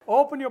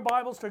Open your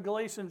Bibles to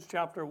Galatians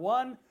chapter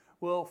 1.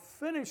 We'll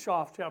finish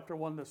off chapter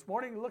 1 this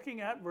morning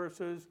looking at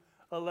verses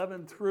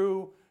 11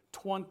 through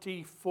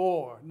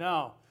 24.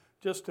 Now,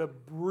 just a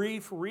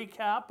brief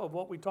recap of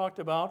what we talked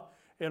about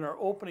in our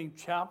opening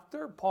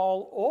chapter.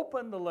 Paul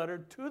opened the letter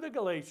to the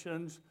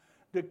Galatians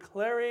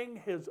declaring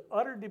his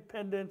utter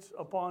dependence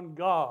upon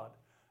God,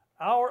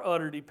 our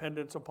utter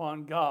dependence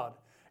upon God.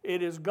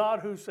 It is God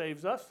who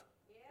saves us.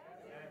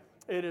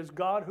 It is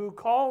God who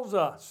calls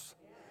us.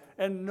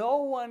 And no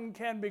one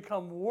can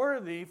become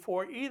worthy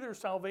for either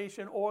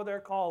salvation or their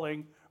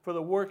calling, for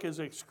the work is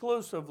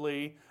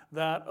exclusively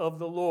that of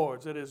the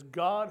Lord's. It is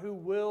God who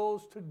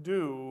wills to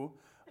do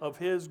of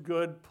his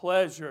good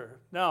pleasure.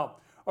 Now,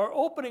 our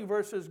opening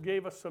verses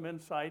gave us some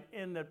insight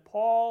in that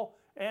Paul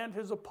and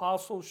his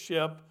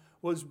apostleship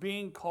was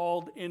being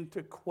called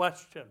into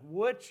question,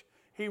 which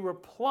he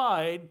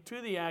replied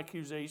to the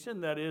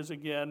accusation that is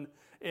again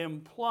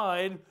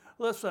implied.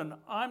 Listen,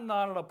 I'm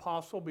not an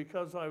apostle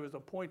because I was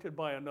appointed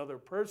by another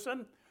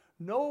person.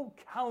 No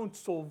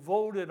council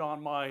voted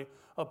on my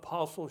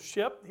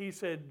apostleship. He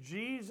said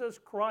Jesus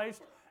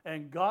Christ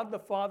and God the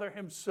Father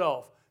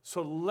himself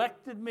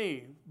selected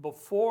me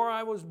before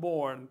I was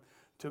born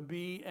to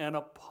be an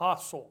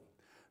apostle.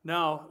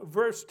 Now,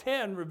 verse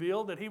 10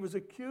 revealed that he was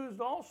accused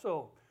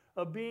also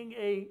of being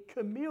a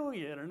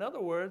chameleon. In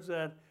other words,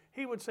 that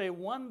he would say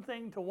one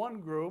thing to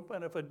one group,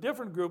 and if a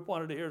different group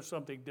wanted to hear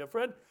something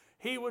different,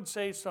 he would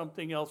say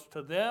something else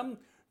to them,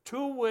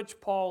 to which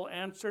Paul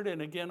answered,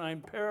 and again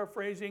I'm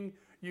paraphrasing,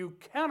 you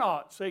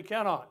cannot, say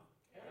cannot.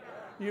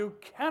 You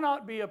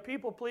cannot be a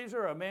people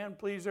pleaser, a man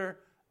pleaser,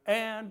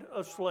 and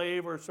a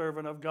slave or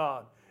servant of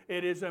God.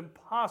 It is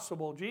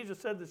impossible. Jesus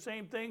said the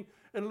same thing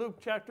in Luke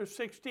chapter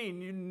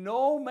 16.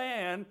 No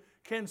man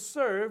can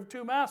serve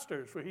two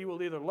masters, for he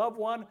will either love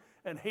one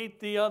and hate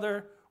the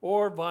other,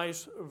 or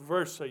vice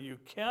versa. You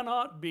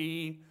cannot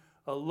be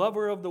a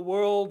lover of the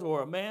world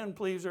or a man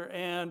pleaser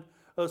and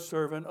a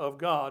servant of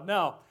God.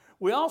 Now,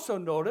 we also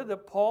noted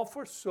that Paul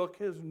forsook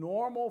his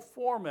normal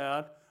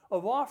format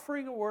of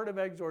offering a word of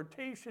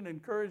exhortation,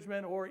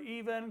 encouragement, or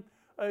even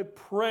a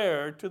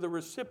prayer to the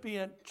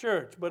recipient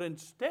church. But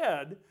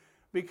instead,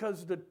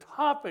 because the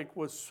topic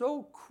was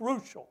so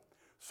crucial,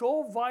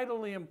 so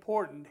vitally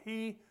important,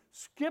 he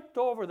skipped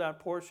over that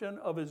portion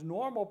of his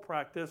normal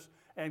practice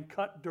and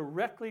cut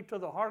directly to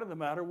the heart of the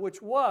matter,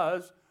 which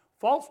was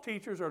false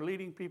teachers are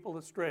leading people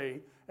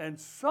astray, and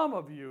some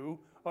of you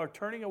are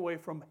turning away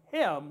from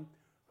him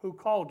who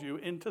called you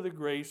into the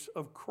grace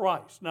of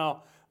Christ.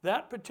 Now,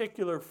 that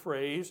particular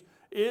phrase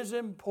is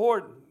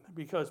important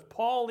because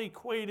Paul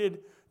equated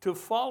to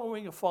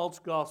following a false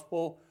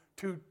gospel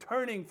to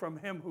turning from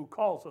him who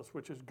calls us,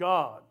 which is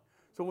God.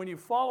 So when you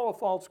follow a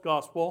false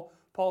gospel,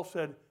 Paul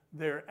said,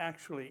 there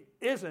actually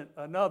isn't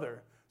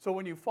another. So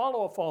when you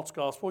follow a false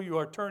gospel, you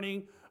are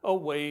turning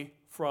away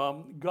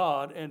from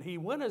God. And he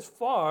went as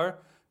far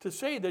to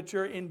say that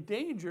you're in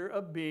danger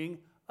of being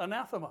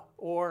anathema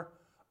or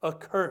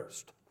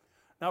accursed.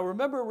 Now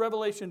remember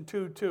Revelation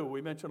 2:2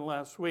 we mentioned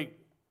last week.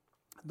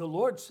 The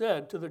Lord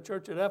said to the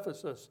church at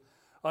Ephesus,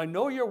 I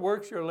know your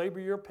works, your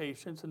labor, your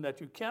patience, and that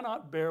you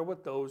cannot bear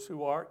with those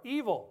who are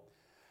evil.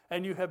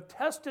 And you have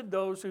tested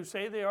those who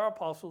say they are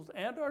apostles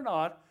and are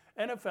not,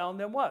 and have found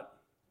them what?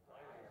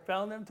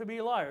 Found them to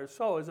be liars.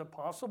 So is it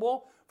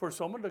possible for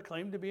someone to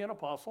claim to be an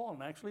apostle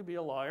and actually be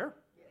a liar?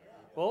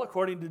 Well,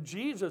 according to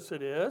Jesus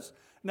it is.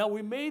 Now,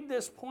 we made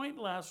this point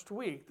last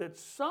week that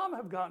some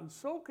have gotten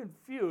so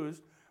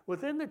confused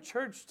within the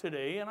church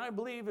today, and I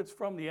believe it's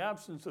from the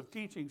absence of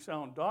teaching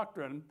sound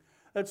doctrine,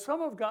 that some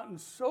have gotten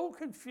so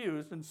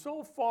confused and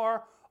so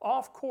far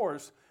off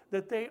course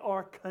that they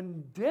are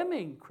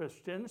condemning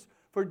Christians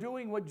for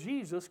doing what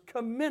Jesus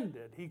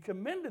commended. He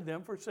commended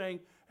them for saying,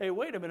 hey,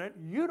 wait a minute,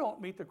 you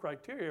don't meet the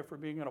criteria for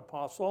being an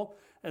apostle,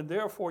 and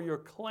therefore your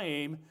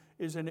claim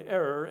is an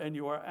error and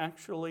you are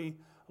actually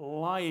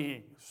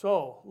lying.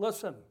 So,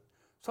 listen,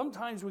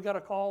 sometimes we got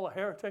to call a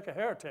heretic a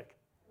heretic.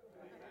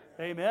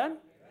 Amen?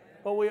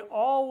 But we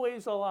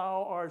always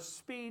allow our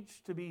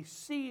speech to be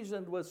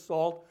seasoned with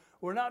salt.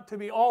 We're not to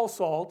be all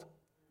salt.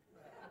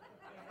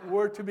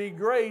 We're to be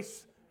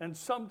grace, and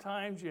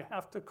sometimes you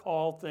have to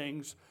call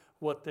things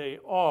what they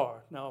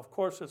are. Now, of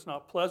course, it's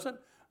not pleasant,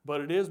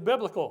 but it is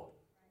biblical.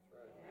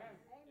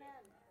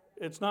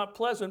 It's not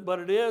pleasant, but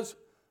it is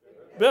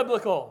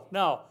biblical.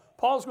 Now,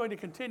 Paul's going to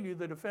continue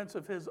the defense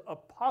of his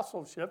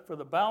apostleship for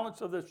the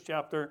balance of this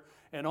chapter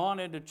and on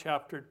into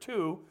chapter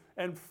 2.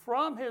 And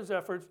from his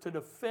efforts to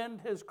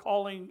defend his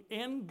calling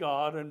in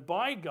God and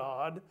by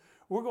God,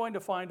 we're going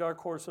to find our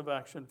course of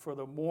action for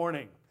the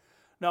morning.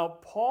 Now,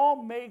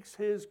 Paul makes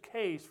his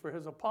case for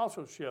his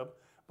apostleship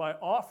by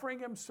offering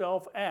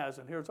himself as,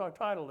 and here's our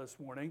title this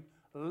morning,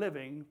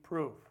 living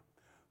proof.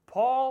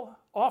 Paul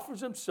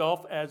offers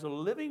himself as a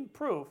living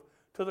proof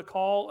to the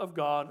call of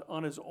God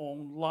on his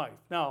own life.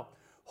 Now,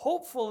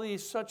 hopefully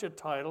such a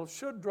title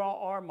should draw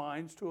our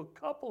minds to a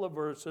couple of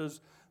verses,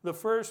 the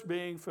first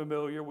being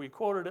familiar. We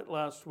quoted it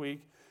last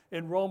week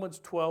in Romans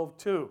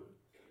 12:2.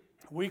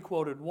 We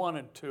quoted 1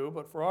 and 2,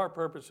 but for our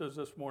purposes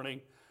this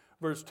morning,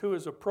 Verse 2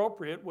 is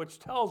appropriate, which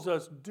tells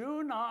us,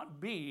 do not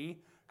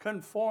be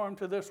conformed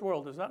to this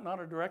world. Is that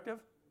not a directive?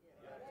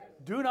 Yes.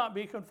 Do not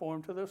be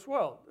conformed to this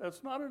world.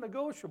 That's not a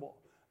negotiable.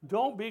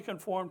 Don't be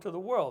conformed to the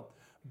world.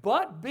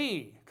 But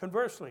be,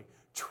 conversely,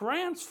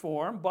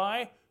 transformed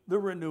by the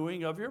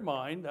renewing of your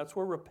mind. That's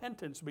where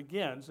repentance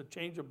begins, a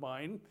change of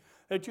mind,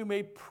 that you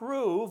may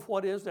prove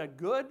what is that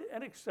good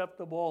and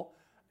acceptable,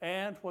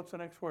 and what's the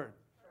next word?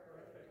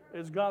 Perfect.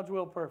 Is God's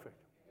will perfect?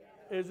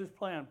 Yes. Is his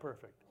plan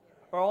perfect?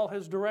 Yes. Are all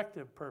his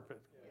directive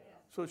perfect? Yes.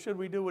 So should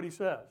we do what he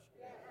says?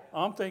 Yes.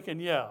 I'm thinking,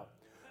 yeah.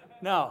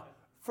 Now,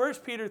 1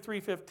 Peter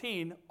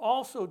 3:15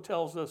 also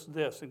tells us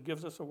this and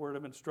gives us a word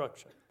of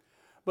instruction.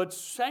 But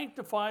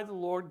sanctify the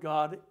Lord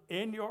God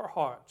in your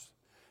hearts,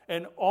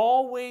 and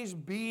always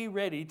be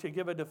ready to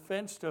give a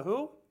defense to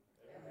who?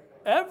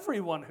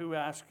 Everyone who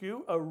asks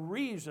you a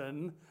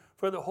reason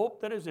for the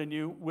hope that is in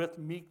you with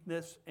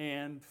meekness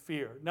and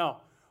fear.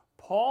 Now,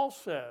 Paul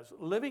says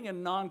living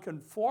in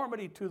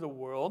nonconformity to the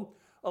world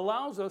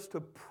allows us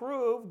to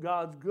prove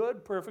God's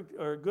good, perfect,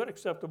 or good,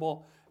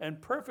 acceptable,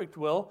 and perfect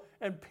will.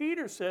 And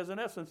Peter says, in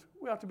essence,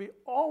 we have to be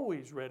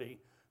always ready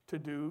to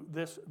do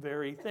this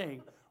very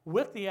thing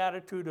with the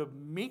attitude of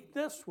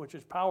meekness, which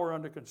is power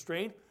under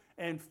constraint,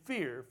 and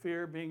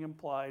fear being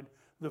implied,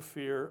 the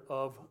fear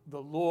of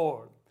the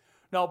Lord.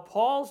 Now,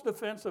 Paul's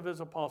defense of his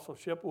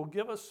apostleship will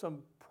give us some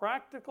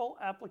practical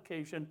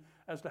application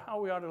as to how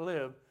we ought to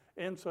live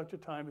in such a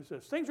time as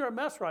this. Things are a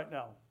mess right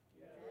now.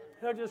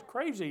 They're just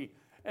crazy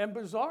and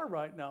bizarre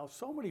right now.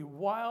 So many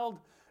wild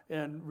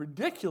and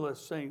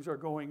ridiculous things are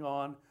going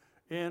on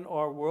in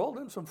our world,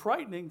 and some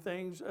frightening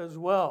things as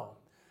well.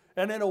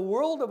 And in a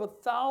world of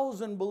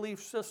 1,000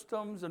 belief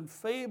systems and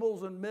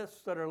fables and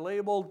myths that are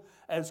labeled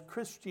as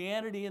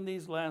Christianity in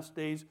these last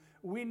days,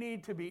 we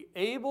need to be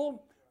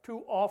able to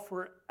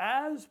offer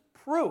as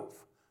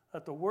proof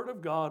that the Word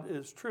of God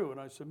is true. And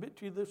I submit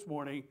to you this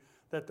morning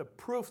that the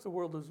proof the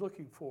world is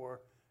looking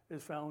for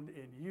is found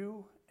in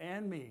you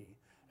and me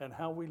and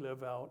how we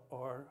live out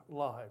our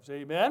lives.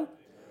 Amen? Amen.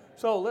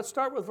 So let's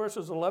start with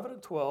verses 11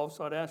 and 12.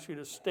 So I'd ask you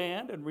to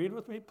stand and read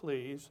with me,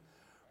 please.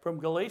 From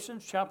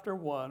Galatians chapter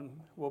 1,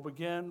 we'll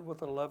begin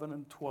with 11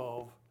 and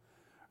 12.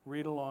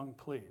 Read along,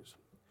 please.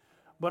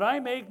 But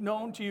I make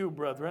known to you,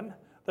 brethren,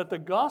 that the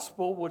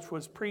gospel which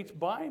was preached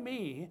by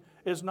me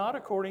is not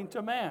according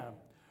to man.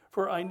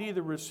 For I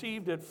neither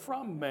received it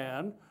from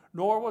man,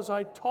 nor was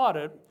I taught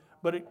it,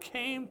 but it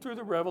came through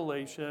the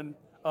revelation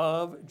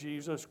of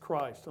Jesus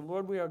Christ. And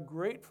Lord, we are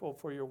grateful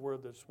for your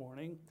word this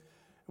morning.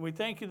 And we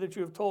thank you that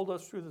you have told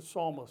us through the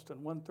psalmist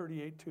in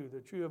 138:2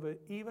 that you have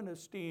even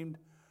esteemed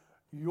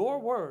your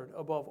word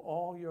above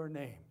all your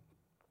name.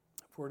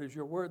 For it is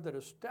your word that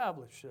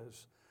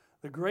establishes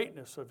the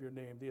greatness of your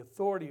name, the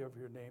authority of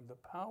your name, the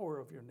power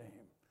of your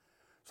name.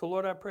 So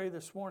Lord, I pray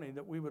this morning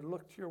that we would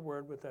look to your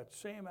word with that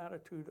same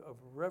attitude of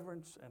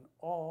reverence and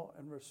awe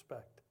and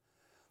respect.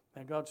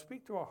 And God,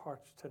 speak to our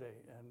hearts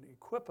today and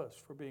equip us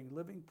for being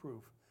living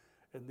proof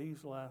in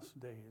these last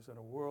days in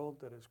a world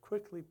that is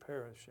quickly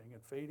perishing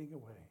and fading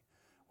away.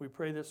 We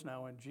pray this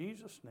now in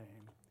Jesus'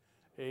 name.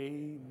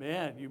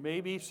 Amen. You may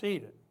be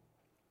seated.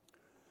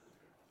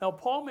 Now,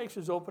 Paul makes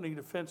his opening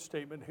defense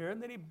statement here, and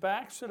then he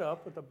backs it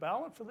up with the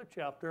balance of the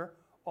chapter,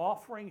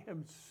 offering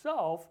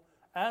himself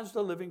as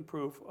the living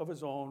proof of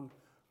his own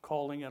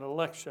calling and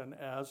election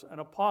as an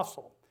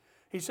apostle.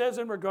 He says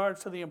in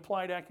regards to the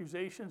implied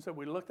accusations that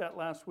we looked at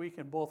last week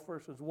in both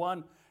verses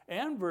 1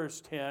 and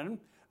verse 10,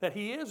 that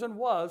he is and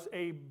was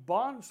a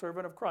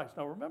bondservant of Christ.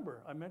 Now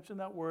remember, I mentioned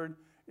that word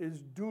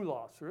is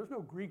doulos. There is no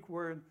Greek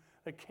word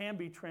that can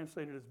be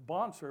translated as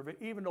bondservant,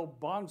 even though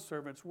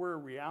bondservants were a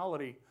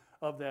reality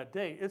of that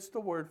day. It's the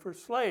word for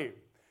slave,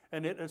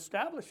 and it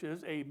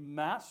establishes a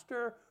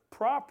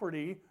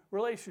master-property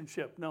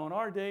relationship. Now, in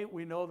our day,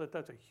 we know that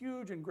that's a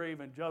huge and grave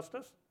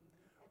injustice.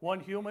 One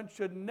human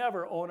should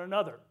never own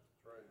another.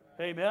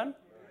 Right. Amen? Amen?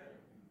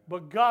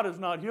 But God is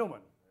not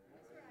human.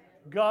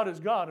 God is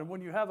God, and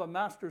when you have a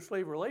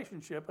master-slave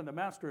relationship and the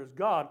master is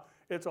God,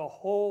 it's a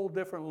whole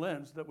different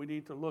lens that we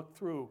need to look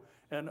through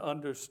and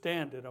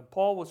understand it. And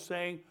Paul was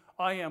saying,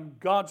 I am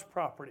God's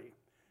property.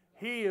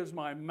 He is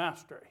my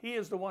master. He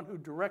is the one who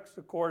directs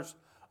the course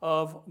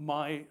of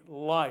my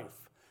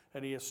life.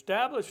 And he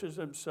establishes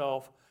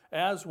himself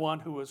as one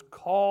who is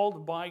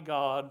called by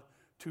God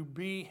to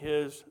be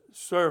his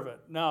servant.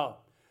 Now,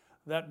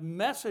 that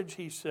message,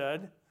 he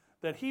said,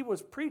 that he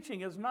was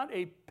preaching is not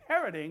a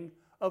parroting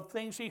of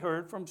things he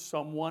heard from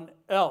someone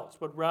else,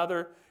 but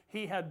rather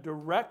he had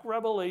direct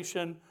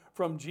revelation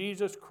from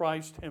Jesus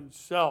Christ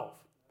himself.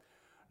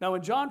 Now,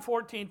 in John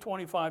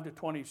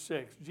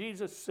 14:25-26,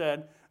 Jesus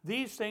said,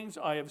 these things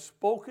I have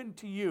spoken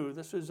to you.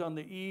 This is on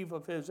the eve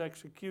of his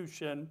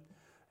execution,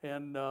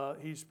 and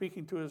he's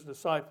speaking to his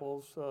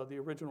disciples, the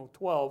original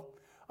 12.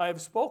 I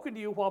have spoken to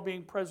you while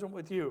being present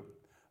with you.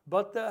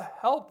 But the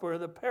helper,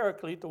 the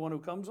paraclete, the one who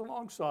comes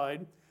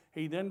alongside,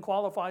 he then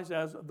qualifies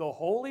as the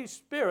Holy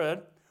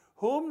Spirit,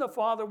 whom the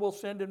Father will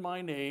send in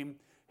my name.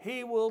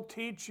 He will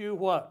teach you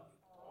what?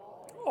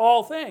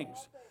 All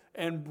things.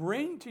 And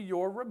bring to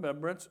your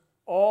remembrance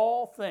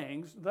all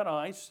things that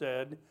I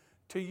said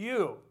to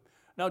you.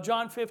 Now,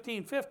 John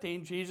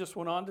 15:15, Jesus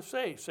went on to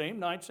say, same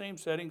night, same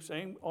setting,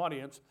 same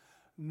audience,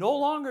 no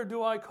longer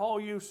do I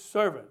call you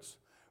servants,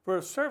 for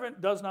a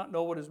servant does not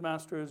know what his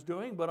master is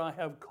doing, but I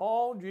have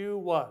called you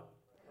what?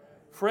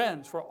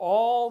 Friends, for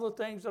all the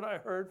things that I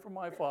heard from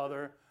my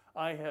Father,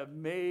 I have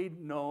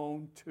made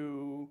known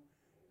to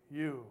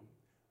you.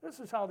 This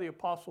is how the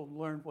apostles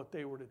learned what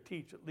they were to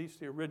teach, at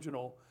least the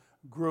original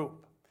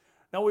group.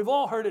 Now, we've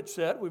all heard it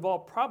said, we've all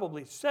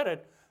probably said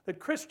it, that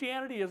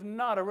Christianity is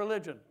not a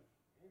religion.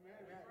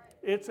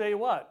 It's a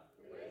what?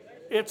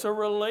 It's a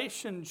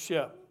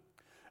relationship.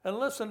 And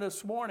listen,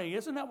 this morning,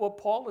 isn't that what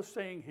Paul is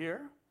saying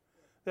here?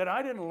 That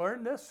I didn't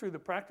learn this through the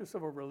practice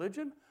of a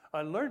religion.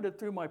 I learned it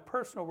through my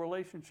personal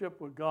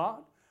relationship with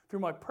God, through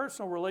my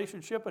personal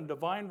relationship and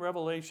divine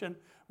revelation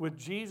with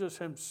Jesus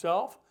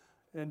himself.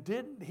 And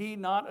did he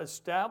not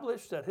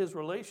establish that his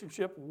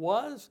relationship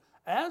was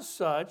as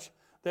such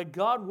that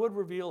God would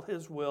reveal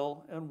his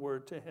will and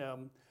word to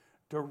him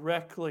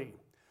directly?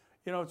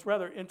 You know, it's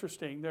rather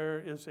interesting.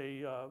 There is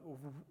a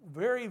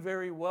very,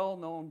 very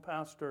well-known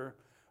pastor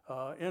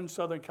in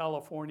Southern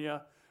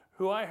California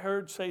who I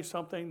heard say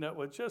something that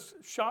was just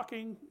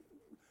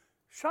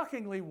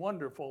shockingly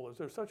wonderful. Is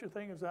there such a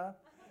thing as that?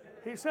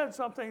 He said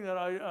something that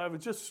I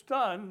was just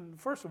stunned,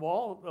 first of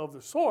all, of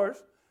the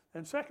source,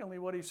 and secondly,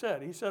 what he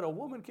said. He said a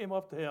woman came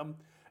up to him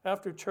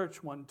after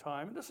church one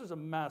time, and this is a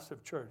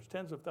massive church,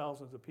 tens of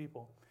thousands of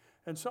people,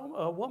 and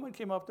a woman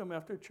came up to him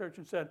after church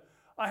and said,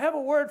 I have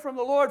a word from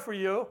the Lord for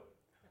you.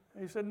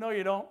 And he said, no,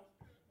 you don't.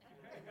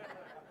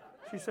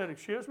 She said,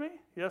 excuse me?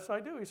 Yes, I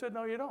do. He said,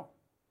 no, you don't.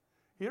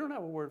 You don't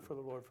have a word for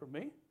the Lord from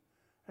me.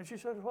 And she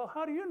said, well,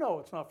 how do you know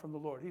it's not from the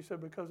Lord? He said,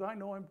 because I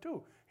know him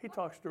too. He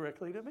talks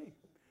directly to me.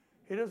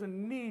 He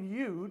doesn't need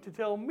you to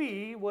tell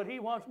me what he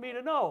wants me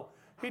to know.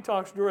 He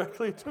talks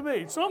directly to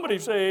me. Somebody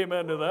say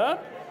amen to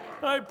that.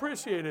 I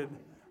appreciated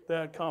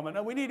that comment.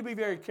 Now, we need to be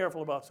very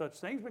careful about such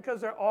things because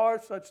there are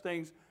such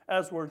things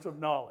as words of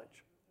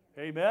knowledge.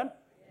 Amen?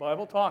 The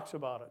Bible talks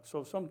about it.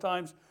 So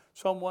sometimes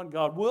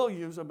God will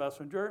use a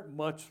messenger,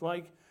 much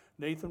like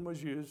Nathan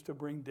was used to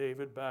bring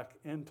David back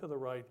into the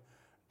right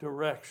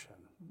direction.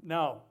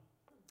 Now,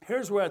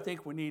 here's where I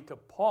think we need to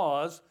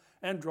pause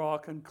and draw a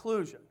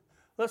conclusion.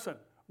 Listen,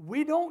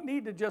 we don't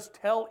need to just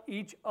tell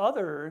each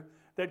other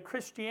that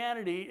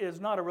Christianity is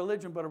not a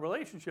religion but a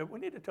relationship. We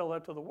need to tell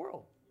that to the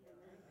world.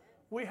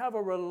 We have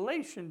a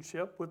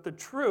relationship with the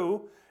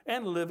true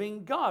and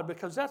living God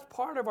because that's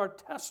part of our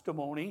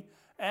testimony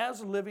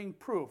as living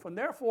proof. And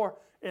therefore,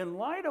 in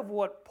light of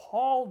what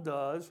Paul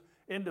does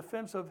in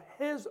defense of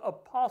his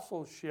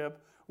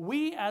apostleship,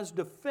 we as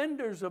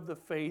defenders of the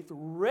faith,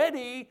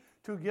 ready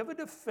to give a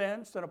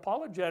defense and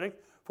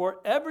apologetic for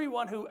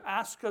everyone who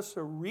asks us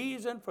a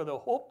reason for the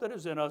hope that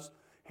is in us,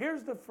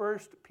 here's the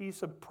first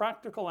piece of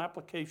practical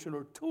application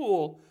or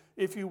tool,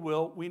 if you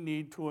will, we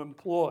need to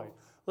employ.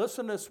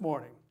 Listen this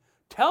morning.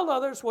 Tell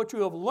others what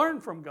you have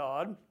learned from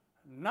God,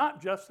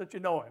 not just that you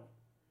know him.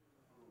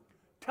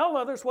 Tell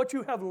others what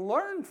you have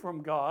learned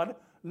from God,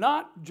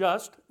 not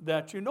just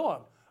that you know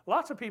him.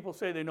 Lots of people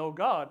say they know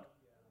God,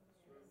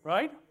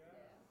 right?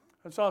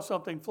 I saw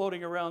something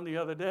floating around the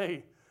other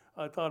day.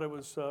 I thought it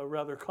was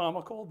rather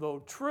comical,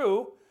 though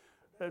true,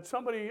 that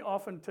somebody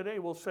often today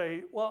will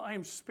say, well,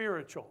 I'm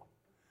spiritual.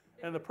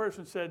 And the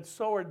person said,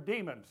 so are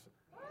demons.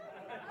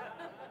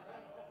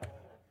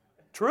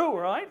 True,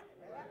 right?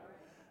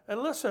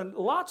 And listen,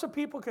 lots of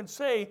people can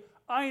say,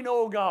 I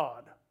know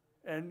God.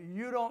 And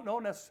you don't know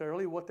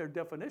necessarily what their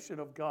definition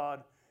of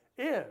God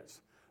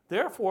is.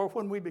 Therefore,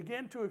 when we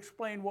begin to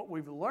explain what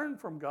we've learned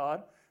from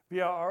God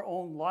via our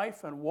own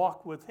life and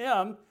walk with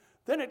him,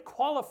 then it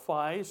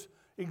qualifies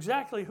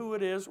exactly who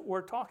it is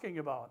we're talking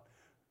about.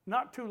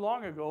 Not too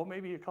long ago,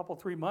 maybe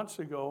 3 months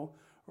ago,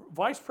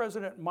 Vice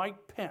President Mike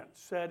Pence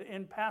said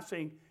in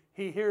passing,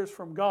 he hears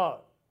from God.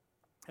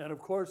 And of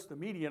course, the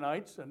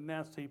Medianites and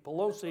Nancy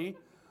Pelosi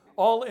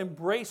all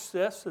embrace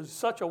this as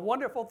such a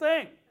wonderful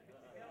thing.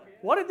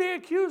 What did they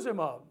accuse him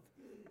of?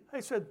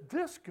 They said,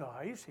 this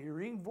guy's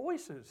hearing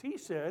voices. He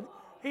said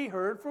he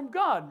heard from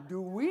God.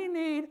 Do we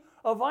need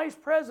a vice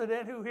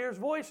president who hears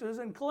voices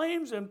and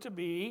claims him to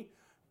be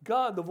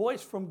God, the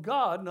voice from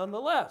God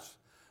nonetheless?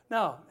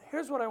 Now,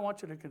 here's what I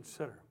want you to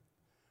consider.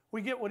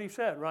 We get what he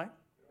said, right?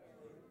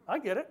 I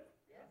get it.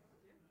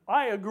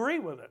 I agree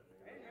with it.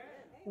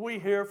 We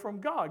hear from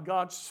God.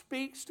 God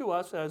speaks to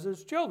us as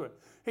his children.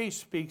 He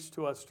speaks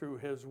to us through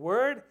his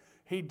word.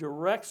 He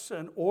directs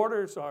and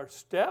orders our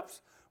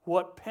steps.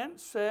 What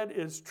Pence said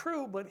is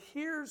true, but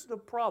here's the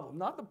problem.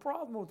 Not the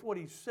problem with what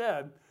he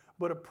said,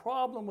 but a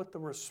problem with the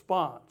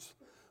response.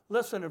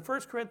 Listen, in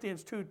 1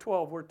 Corinthians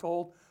 2:12, we're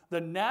told, the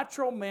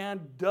natural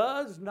man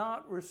does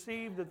not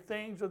receive the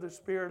things of the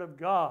Spirit of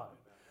God.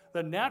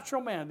 The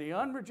natural man, the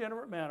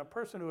unregenerate man, a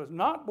person who is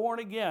not born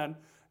again,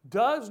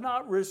 does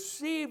not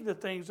receive the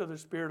things of the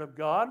Spirit of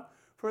God,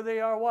 for they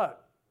are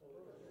what?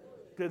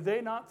 Did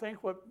they not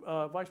think what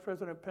Vice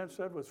President Pence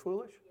said was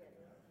foolish?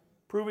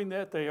 Proving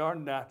that they are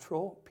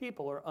natural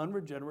people or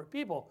unregenerate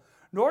people.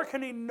 nor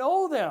can he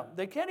know them.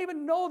 They can't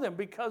even know them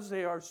because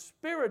they are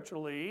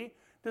spiritually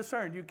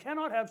discerned. You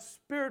cannot have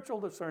spiritual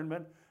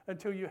discernment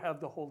until you have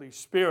the Holy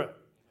Spirit.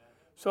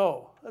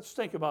 So let's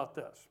think about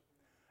this.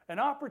 An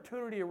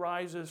opportunity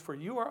arises for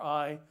you or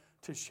I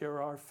to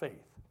share our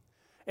faith.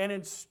 And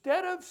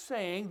instead of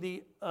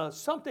saying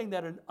something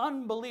that an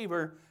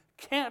unbeliever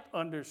can't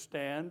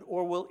understand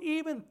or will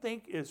even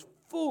think is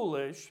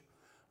foolish,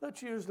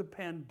 let's use the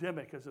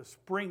pandemic as a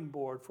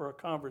springboard for a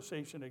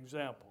conversation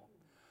example.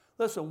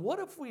 Listen, what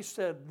if we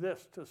said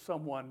this to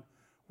someone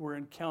we're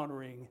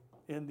encountering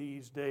in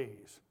these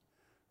days?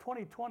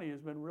 2020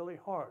 has been really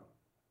hard.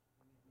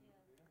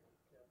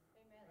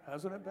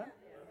 Hasn't it been?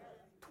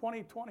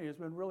 2020 has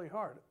been really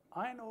hard.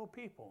 I know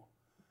people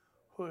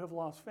who have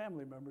lost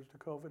family members to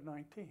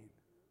COVID-19.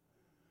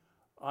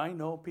 I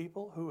know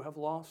people who have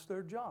lost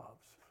their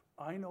jobs.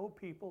 I know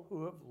people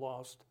who have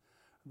lost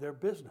their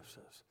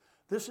businesses.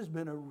 This has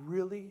been a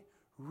really,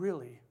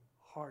 really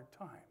hard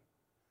time.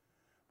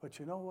 But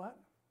you know what?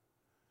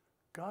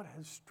 God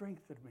has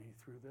strengthened me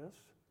through this.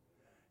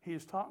 He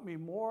has taught me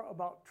more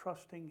about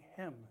trusting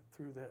Him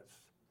through this.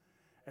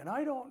 And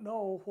I don't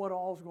know what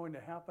all is going to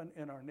happen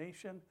in our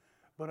nation,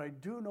 but I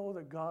do know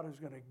that God is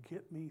going to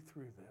get me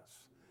through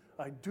this.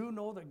 I do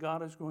know that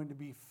God is going to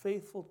be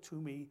faithful to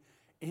me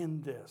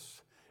in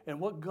this. And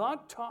what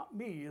God taught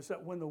me is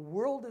that when the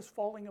world is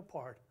falling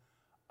apart,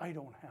 I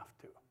don't have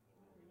to.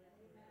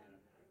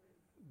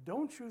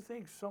 Don't you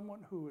think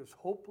someone who is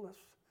hopeless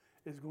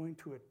is going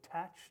to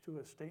attach to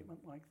a statement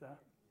like that?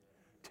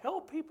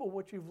 Tell people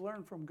what you've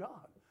learned from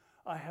God.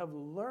 I have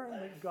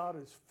learned that God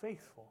is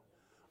faithful.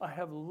 I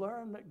have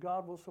learned that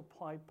God will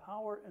supply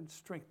power and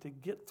strength to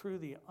get through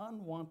the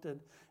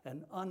unwanted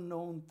and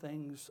unknown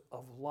things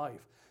of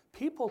life.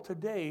 People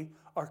today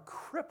are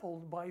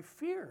crippled by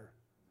fear.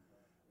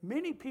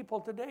 Many people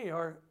today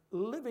are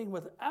living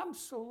with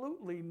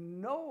absolutely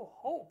no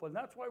hope, and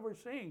that's why we're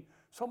seeing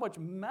so much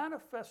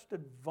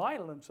manifested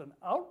violence and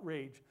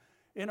outrage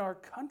in our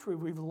country.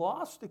 We've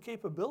lost the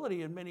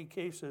capability in many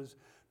cases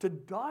to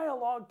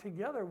dialogue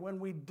together when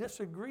we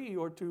disagree,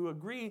 or to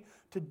agree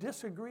to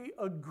disagree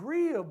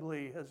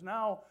agreeably has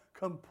now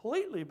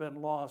completely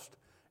been lost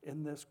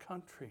in this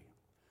country.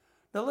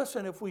 Now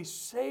listen, if we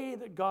say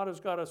that God has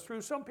got us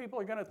through, some people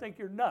are going to think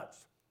you're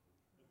nuts.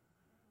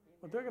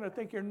 But they're going to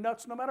think you're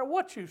nuts no matter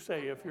what you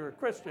say if you're a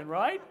Christian,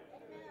 right?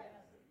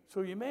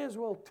 So you may as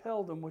well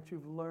tell them what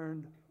you've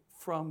learned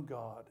from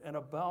God and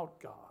about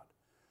God.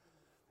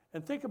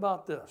 And think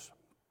about this.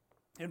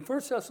 In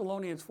 1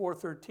 Thessalonians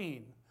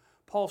 4:13,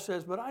 Paul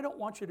says, "But I don't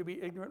want you to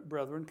be ignorant,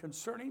 brethren,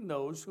 concerning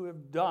those who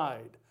have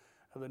died."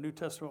 And the New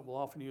Testament will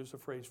often use the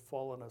phrase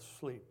fallen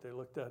asleep. They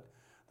looked at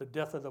the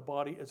death of the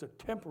body as a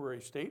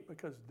temporary state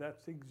because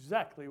that's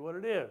exactly what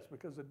it is,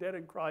 because the dead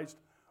in Christ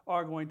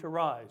are going to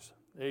rise.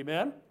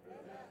 Amen?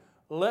 Amen.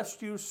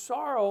 Lest you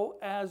sorrow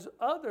as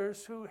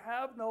others who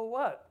have no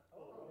what?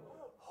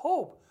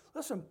 Hope.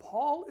 Listen,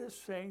 Paul is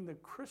saying the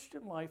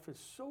Christian life is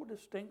so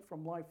distinct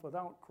from life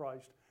without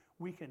Christ,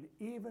 we can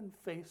even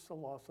face the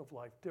loss of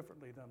life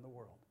differently than the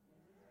world.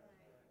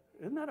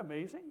 Isn't that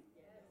amazing?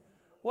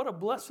 What a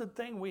blessed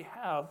thing we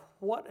have.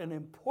 What an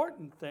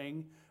important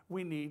thing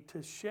we need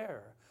to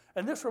share.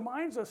 And this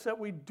reminds us that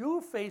we do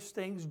face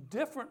things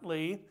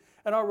differently,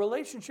 and our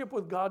relationship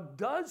with God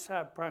does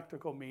have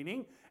practical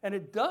meaning, and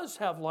it does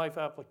have life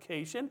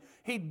application.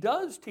 He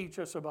does teach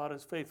us about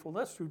His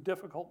faithfulness through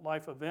difficult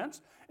life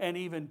events and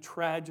even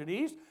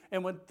tragedies.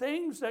 And when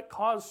things that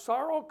cause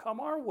sorrow come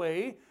our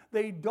way,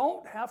 they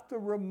don't have to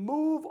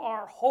remove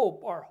our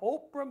hope. Our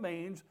hope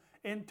remains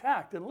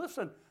intact. And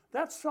listen,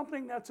 that's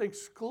something that's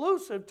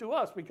exclusive to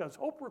us, because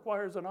hope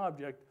requires an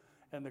object,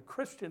 and the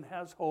Christian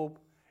has hope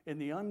in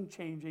the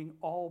unchanging,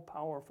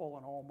 all-powerful,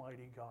 and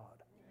almighty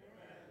God.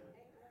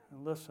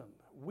 And listen,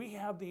 we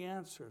have the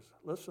answers.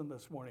 Listen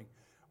this morning.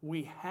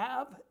 We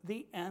have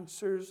the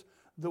answers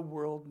the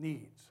world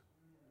needs.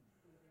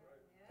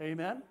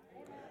 Amen?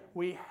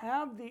 We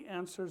have the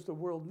answers the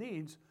world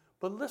needs,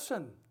 but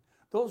listen,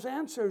 those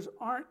answers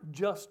aren't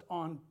just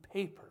on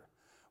paper.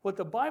 What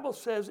the Bible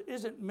says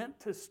isn't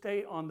meant to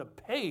stay on the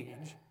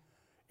page.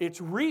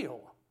 It's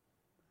real.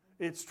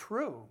 It's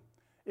true.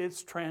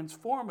 It's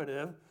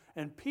transformative.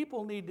 And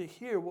people need to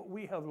hear what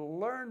we have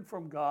learned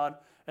from God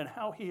and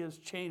how He has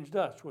changed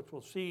us, which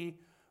we'll see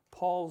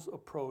Paul's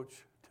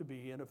approach to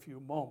be in a few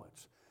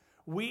moments.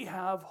 We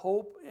have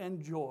hope and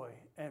joy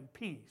and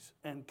peace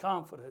and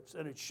confidence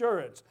and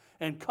assurance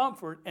and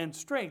comfort and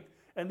strength.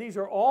 And these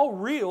are all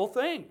real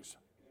things.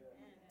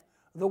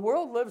 The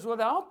world lives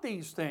without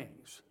these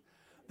things.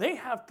 They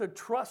have to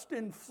trust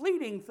in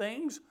fleeting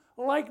things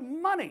like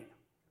money.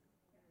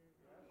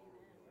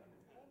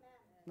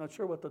 Not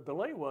sure what the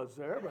delay was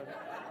there, but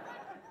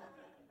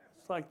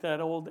it's like that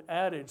old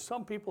adage,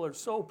 some people are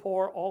so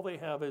poor, all they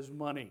have is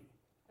money.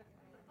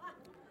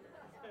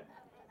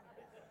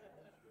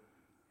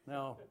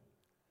 Now,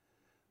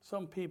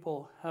 some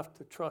people have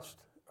to trust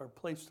or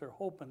place their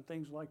hope in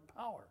things like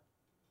power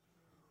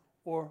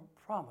or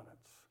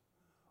prominence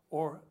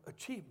or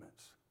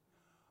achievements.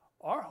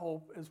 Our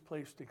hope is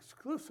placed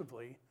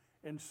exclusively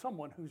in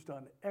someone who's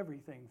done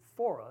everything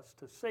for us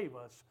to save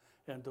us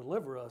and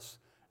deliver us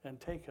and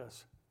take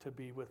us to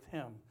be with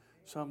him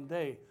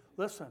someday.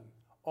 Listen,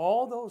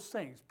 all those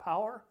things,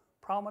 power,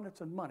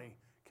 prominence, and money,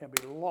 can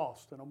be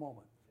lost in a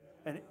moment.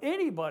 And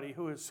anybody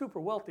who is super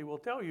wealthy will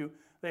tell you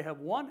they have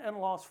won and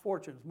lost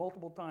fortunes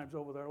multiple times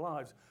over their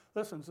lives.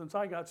 Listen, since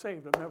I got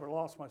saved, I've never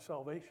lost my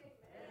salvation.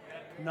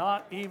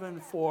 Not even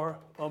for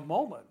a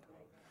moment.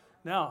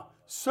 Now,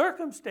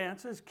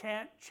 circumstances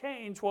can't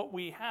change what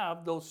we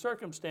have. Those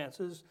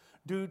circumstances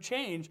do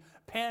change.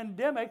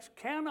 Pandemics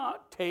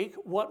cannot take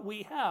what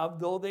we have,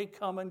 though they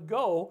come and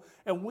go.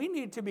 And we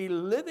need to be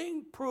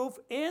living proof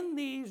in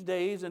these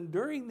days and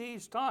during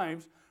these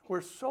times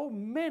where so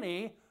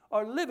many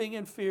are living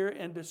in fear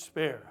and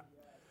despair.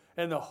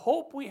 And the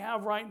hope we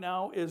have right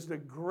now is the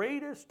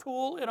greatest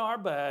tool in our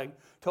bag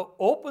to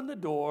open the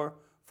door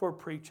for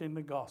preaching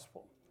the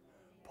gospel.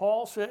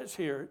 Paul says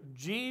here,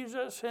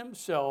 Jesus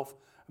himself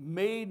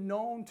made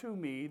known to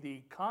me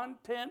the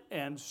content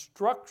and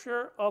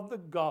structure of the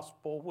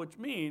gospel, which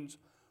means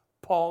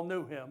Paul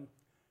knew him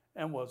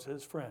and was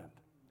his friend.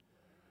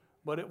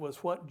 But it was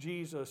what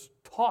Jesus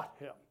taught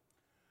him,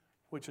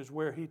 which is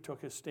where he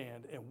took his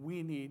stand, and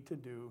we need to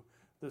do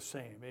the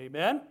same.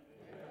 Amen? Amen.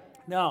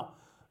 Now,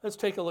 let's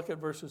take a look at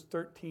verses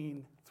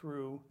 13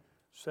 through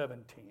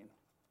 17.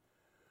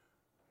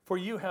 For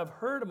you have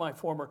heard of my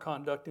former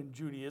conduct in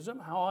Judaism,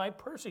 how I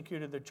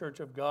persecuted the church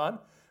of God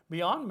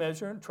beyond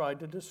measure and tried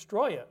to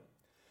destroy it.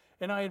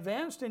 And I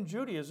advanced in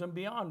Judaism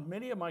beyond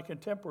many of my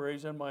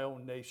contemporaries in my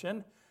own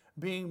nation,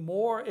 being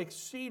more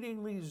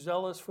exceedingly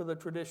zealous for the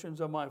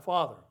traditions of my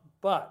father.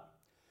 But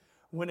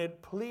when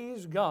it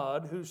pleased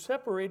God, who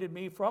separated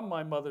me from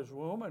my mother's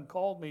womb and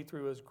called me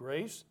through his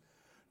grace,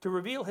 to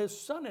reveal his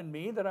Son in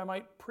me that I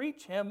might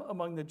preach him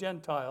among the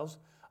Gentiles,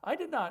 I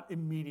did not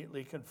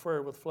immediately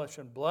confer with flesh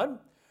and blood,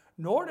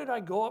 nor did I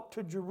go up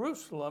to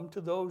Jerusalem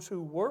to those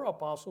who were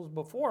apostles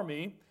before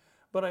me,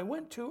 but I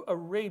went to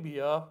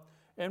Arabia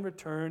and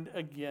returned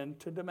again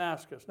to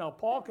Damascus. Now,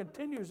 Paul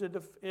continues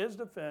his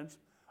defense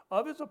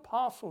of his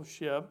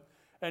apostleship,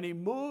 and he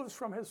moves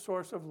from his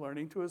source of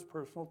learning to his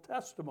personal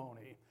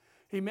testimony.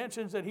 He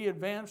mentions that he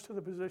advanced to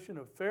the position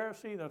of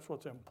Pharisee. That's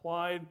what's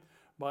implied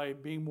by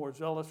being more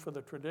zealous for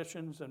the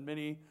traditions than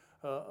many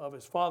of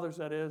his fathers,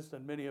 that is,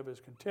 than many of his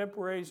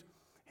contemporaries.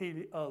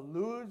 He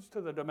alludes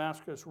to the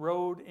Damascus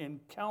Road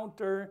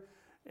encounter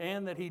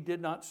and that he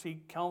did not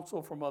seek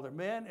counsel from other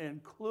men,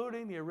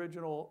 including the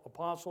original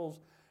apostles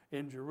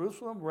in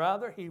Jerusalem.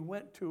 Rather, he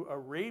went to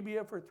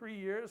Arabia for 3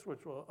 years,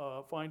 which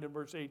we'll find in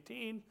verse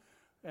 18.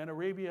 And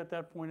Arabia at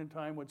that point in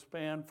time would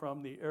span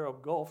from the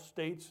Arab Gulf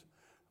states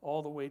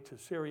all the way to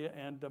Syria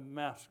and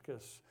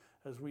Damascus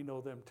as we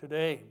know them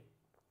today.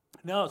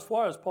 Now, as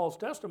far as Paul's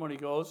testimony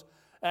goes,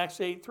 Acts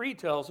 8:3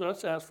 tells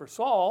us, as for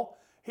Saul,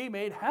 he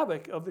made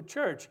havoc of the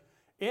church,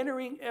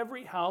 entering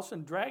every house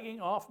and dragging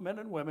off men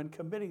and women,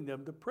 committing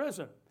them to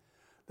prison.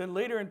 Then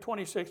later in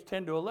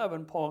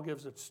 26:10-11, Paul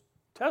gives its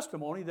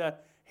testimony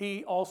that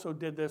he also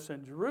did this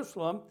in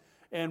Jerusalem,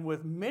 and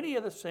with many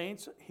of the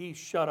saints he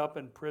shut up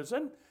in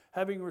prison,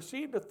 having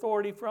received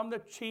authority from the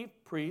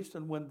chief priest,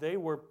 and when they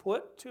were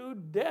put to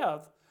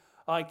death,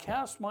 I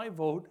cast my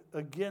vote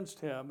against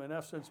him, in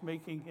essence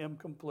making him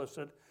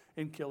complicit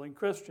in killing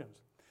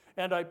Christians.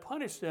 And I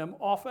punished them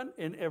often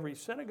in every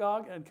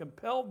synagogue and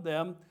compelled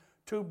them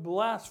to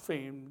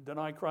blaspheme,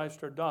 deny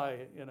Christ or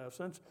die, in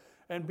essence.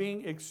 And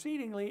being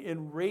exceedingly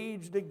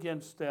enraged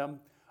against them,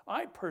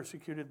 I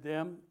persecuted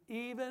them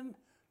even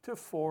to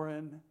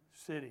foreign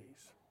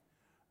cities.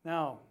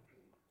 Now,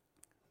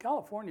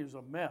 California is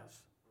a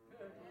mess,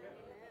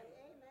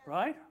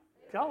 right?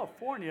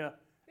 California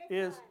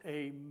is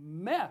a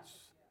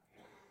mess.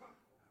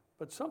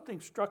 But something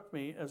struck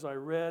me as I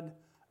read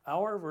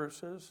our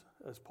verses,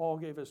 as Paul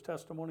gave his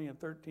testimony in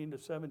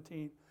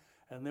 13-17,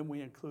 and then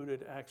we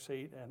included Acts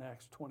 8 and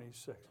Acts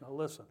 26. Now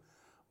listen,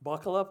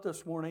 buckle up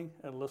this morning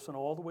and listen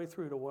all the way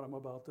through to what I'm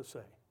about to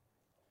say.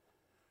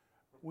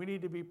 We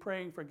need to be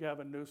praying for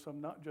Gavin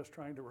Newsom, not just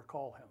trying to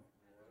recall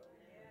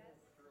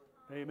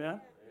him.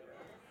 Amen?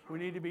 We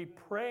need to be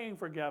praying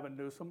for Gavin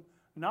Newsom,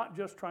 not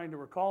just trying to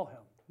recall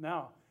him.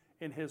 Now,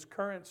 in his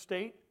current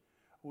state,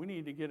 we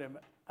need to get him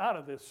out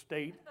of this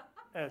state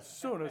as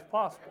soon as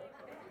possible,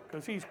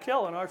 because he's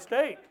killing our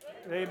state.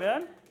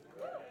 Amen?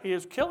 He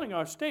is killing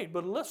our state.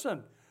 But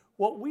listen,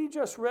 what we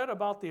just read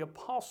about the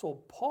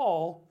Apostle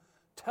Paul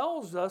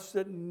tells us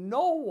that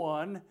no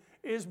one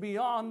is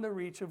beyond the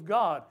reach of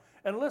God.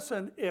 And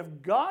listen, if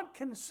God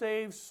can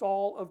save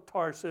Saul of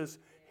Tarsus,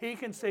 he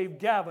can save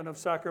Gavin of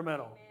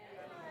Sacramento.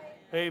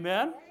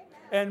 Amen?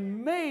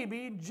 And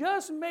maybe,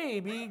 just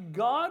maybe,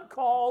 God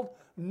called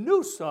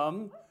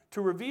Newsom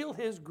to reveal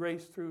his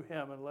grace through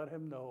him and let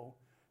him know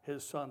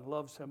his son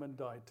loves him and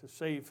died to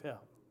save him.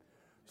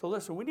 So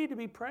listen, we need to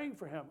be praying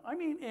for him. I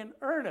mean, in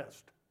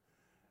earnest.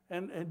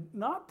 And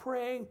not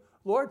praying,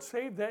 Lord,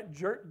 save that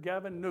jerk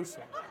Gavin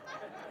Newsom.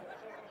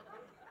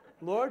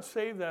 Lord,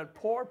 save that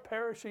poor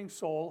perishing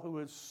soul who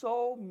is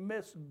so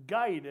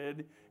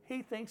misguided,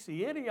 he thinks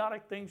the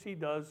idiotic things he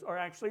does are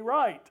actually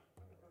right.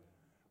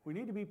 We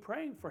need to be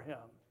praying for him.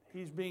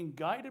 He's being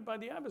guided by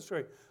the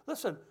adversary.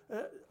 Listen,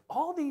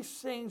 all these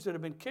things that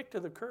have been kicked to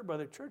the curb by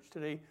the church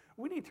today,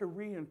 we need to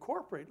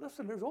reincorporate.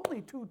 Listen, there's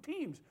only two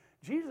teams.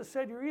 Jesus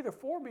said you're either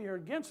for me or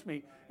against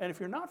me. And if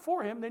you're not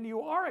for him, then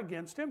you are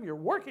against him. You're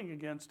working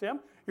against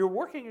him. You're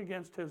working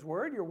against his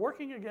word. You're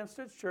working against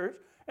his church.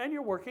 And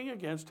you're working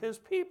against his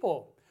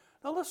people.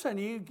 Now listen,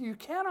 you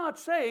cannot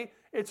say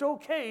it's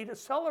okay to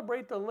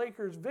celebrate the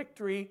Lakers'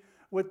 victory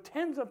with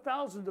tens of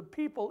thousands of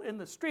people in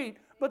the street,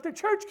 but the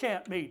church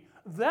can't meet.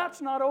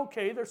 That's not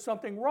okay. There's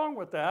something wrong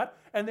with that.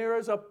 And there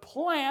is a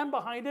plan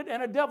behind it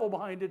and a devil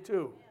behind it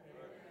too.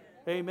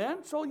 Amen?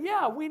 So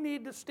yeah, we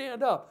need to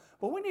stand up.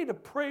 But we need to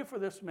pray for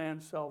this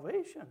man's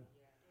salvation.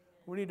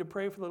 We need to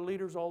pray for the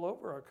leaders all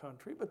over our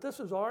country. But this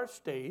is our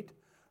state.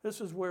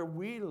 This is where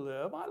we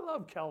live. I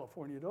love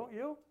California, don't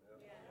you?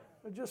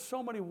 There's just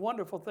so many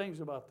wonderful things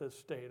about this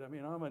state. I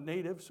mean, I'm a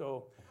native,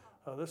 so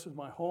this is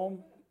my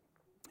home.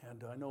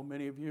 And I know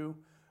many of you.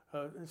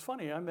 It's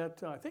funny, I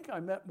think I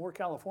met more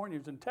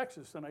Californians in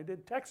Texas than I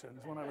did Texans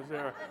when I was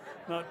there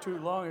not too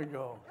long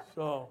ago.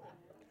 So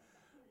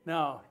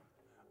now,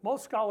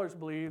 most scholars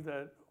believe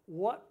that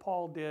what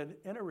Paul did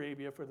in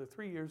Arabia for the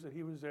 3 years that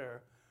he was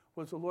there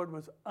was the Lord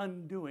was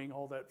undoing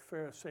all that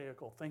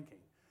Pharisaical thinking.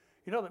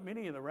 You know that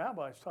many of the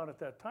rabbis taught at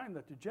that time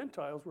that the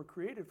Gentiles were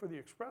created for the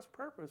express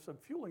purpose of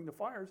fueling the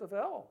fires of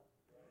hell.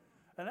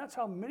 And that's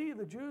how many of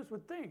the Jews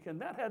would think, and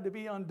that had to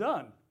be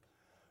undone.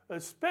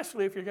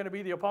 Especially if you're going to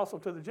be the apostle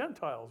to the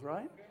Gentiles,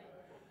 right?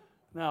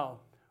 Now,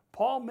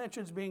 Paul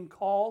mentions being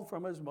called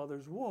from his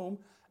mother's womb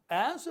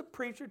as a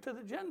preacher to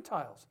the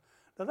Gentiles.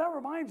 Now, that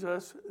reminds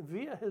us,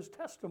 via his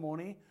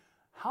testimony,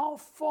 how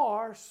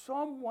far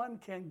someone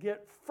can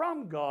get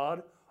from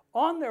God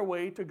on their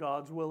way to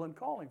God's will and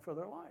calling for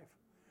their life.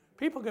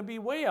 People can be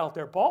way out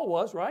there. Paul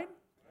was, right?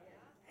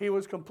 He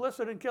was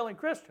complicit in killing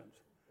Christians.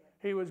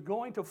 He was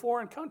going to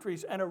foreign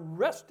countries and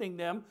arresting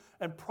them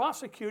and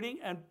prosecuting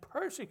and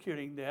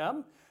persecuting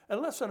them.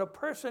 And listen, a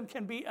person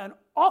can be an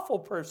awful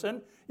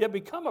person, yet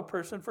become a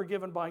person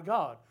forgiven by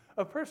God.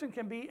 A person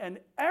can be an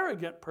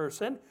arrogant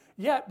person,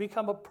 yet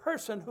become a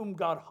person whom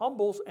God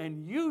humbles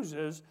and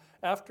uses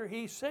after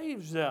he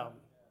saves them.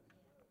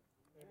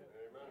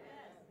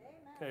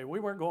 Okay, we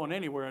weren't going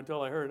anywhere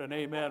until I heard an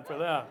amen for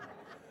that.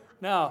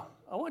 Now,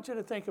 I want you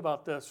to think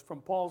about this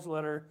from Paul's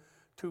letter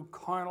to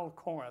carnal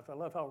Corinth. I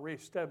love how Ray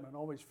Stedman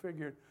always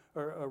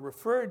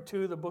referred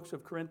to the books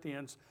of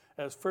Corinthians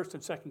as 1st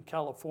and 2nd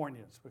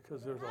Californians,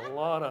 because there's a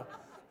lot of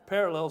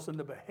parallels in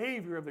the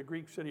behavior of the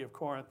Greek city of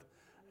Corinth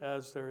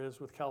as there is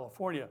with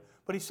California.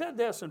 But he said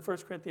this in 1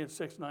 Corinthians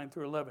 6, 9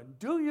 through 11.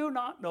 Do you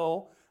not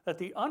know that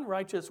the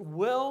unrighteous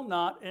will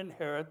not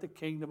inherit the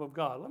kingdom of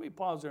God? Let me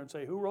pause there and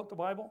say, who wrote the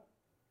Bible?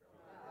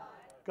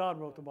 God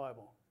wrote the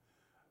Bible.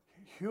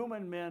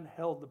 Human men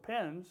held the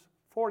pens,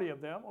 40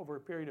 of them over a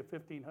period of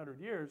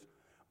 1,500 years,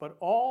 but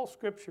all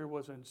Scripture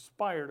was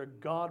inspired or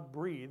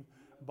God-breathed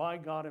by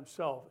God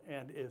himself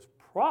and is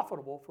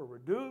profitable for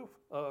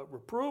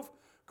reproof,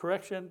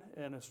 correction,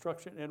 and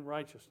instruction in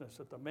righteousness,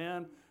 that the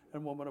man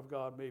and woman of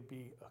God may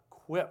be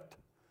equipped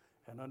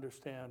and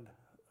understand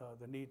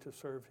the need to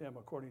serve him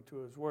according to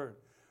his word.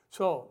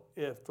 So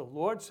if the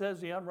Lord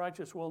says the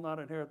unrighteous will not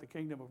inherit the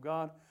kingdom of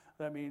God,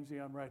 that means the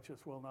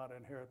unrighteous will not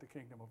inherit the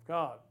kingdom of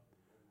God.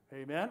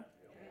 Amen?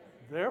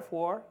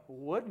 Therefore,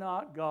 would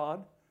not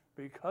God,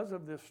 because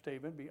of this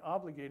statement, be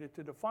obligated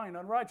to define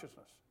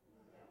unrighteousness?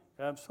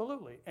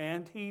 Absolutely.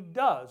 And he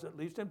does, at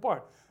least in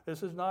part.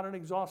 This is not an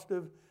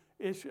exhaustive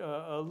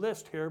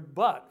list here,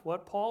 but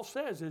what Paul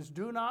says is,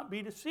 do not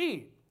be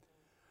deceived.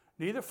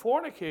 Neither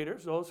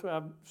fornicators, those who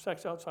have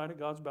sex outside of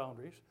God's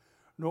boundaries,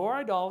 nor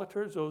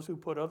idolaters, those who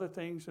put other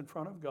things in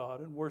front of God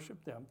and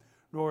worship them,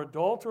 nor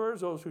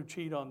adulterers, those who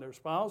cheat on their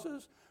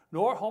spouses,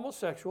 nor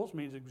homosexuals,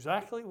 means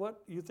exactly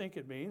what you think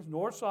it means,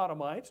 nor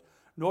sodomites,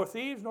 nor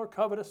thieves, nor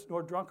covetous,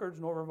 nor drunkards,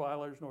 nor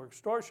revilers, nor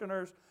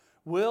extortioners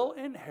will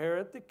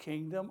inherit the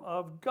kingdom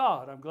of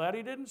God. I'm glad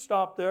he didn't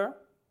stop there.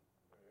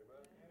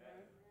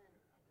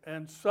 Amen.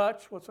 And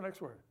such, what's the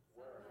next word?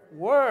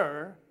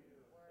 Were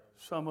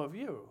some of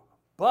you.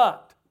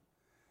 But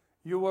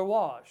you were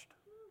washed.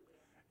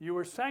 You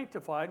were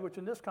sanctified, which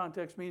in this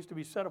context means to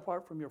be set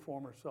apart from your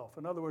former self.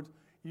 In other words,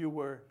 you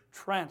were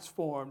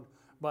transformed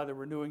by the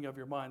renewing of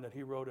your mind that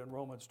he wrote in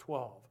Romans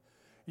 12.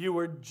 You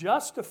were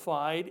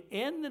justified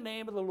in the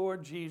name of the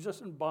Lord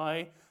Jesus and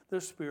by the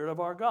Spirit of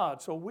our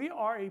God. So we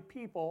are a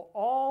people,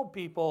 all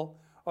people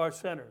are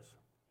sinners.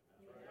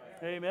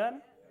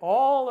 Amen?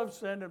 All have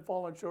sinned and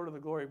fallen short of the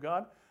glory of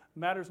God.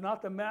 Matters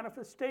not the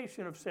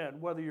manifestation of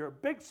sin. Whether you're a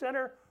big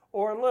sinner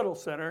or a little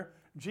sinner,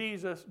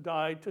 Jesus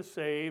died to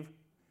save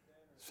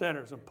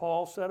sinners. And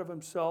Paul said of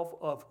himself,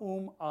 of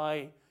whom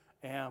I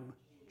am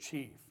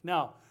chief.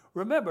 Now,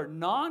 remember,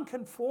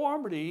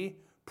 nonconformity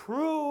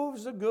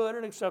proves the good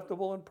and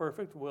acceptable and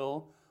perfect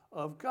will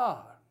of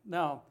God.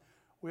 Now,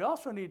 we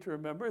also need to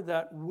remember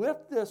that with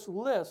this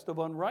list of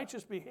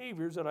unrighteous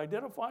behaviors that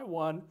identify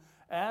one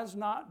as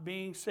not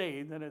being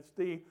saved, and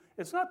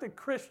it's not that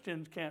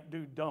Christians can't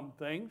do dumb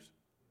things.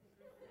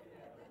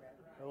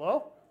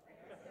 Hello?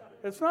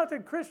 It's not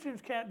that Christians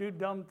can't do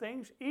dumb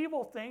things,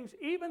 evil things,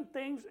 even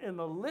things in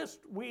the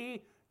list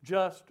we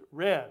just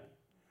read.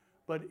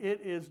 But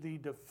it is the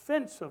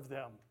defense of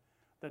them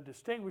that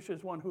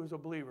distinguishes one who is a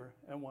believer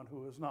and one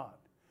who is not.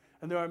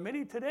 And there are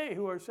many today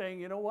who are saying,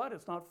 you know what,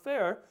 it's not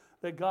fair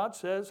that God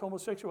says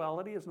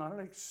homosexuality is not an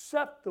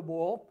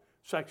acceptable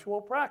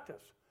sexual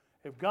practice.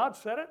 If God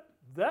said it,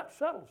 that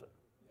settles it.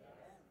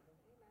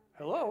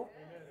 Hello?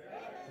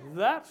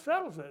 That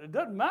settles it. It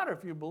doesn't matter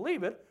if you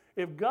believe it.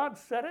 If God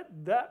said it,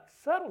 that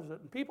settles it.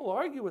 And people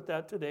argue with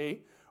that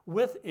today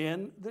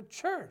within the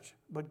church.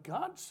 But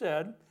God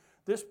said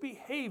this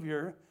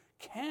behavior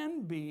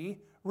can be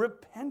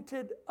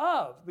repented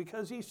of,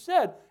 because he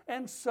said,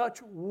 and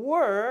such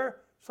were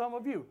some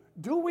of you.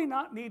 Do we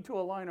not need to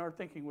align our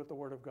thinking with the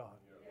Word of God?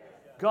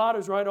 Yes. God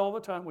is right all the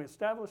time. We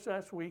established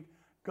last week,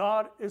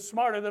 God is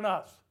smarter than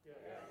us.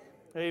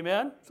 Yes.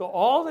 Amen? So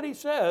all that he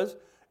says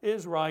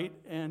is right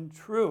and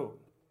true.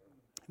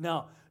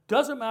 Now,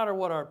 doesn't matter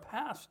what our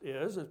past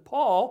is, as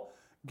Paul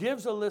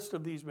gives a list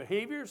of these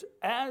behaviors,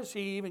 as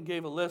he even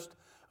gave a list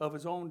of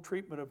his own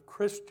treatment of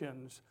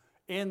Christians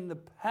in the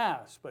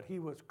past. But he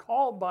was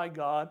called by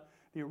God.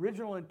 The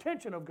original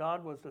intention of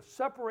God was to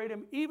separate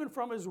him even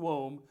from his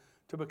womb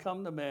to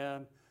become the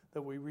man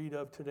that we read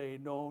of today,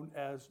 known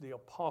as the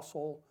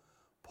Apostle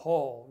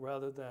Paul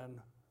rather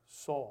than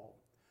Saul.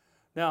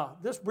 Now,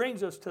 this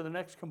brings us to the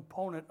next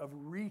component of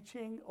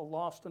reaching a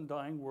lost and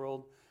dying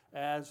world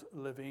as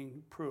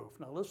living proof.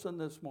 Now listen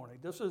this morning.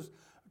 This is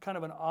kind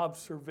of an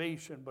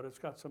observation, but it's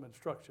got some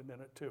instruction in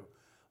it too.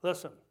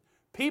 Listen,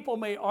 people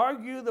may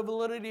argue the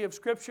validity of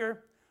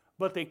Scripture,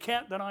 but they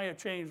can't deny a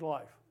changed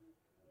life.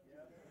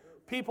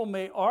 People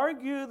may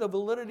argue the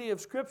validity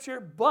of Scripture,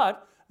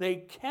 but they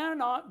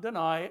cannot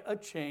deny a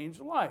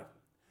changed life.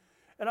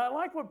 And I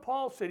like what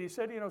Paul said. He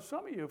said, you know,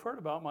 some of you have heard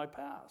about my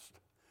past.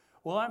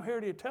 Well, I'm here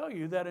to tell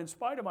you that in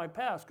spite of my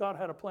past, God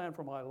had a plan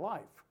for my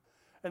life.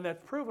 And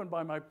that's proven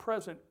by my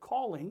present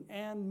calling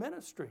and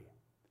ministry.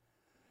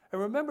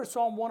 And remember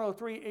Psalm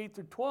 103, 8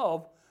 through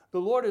 12,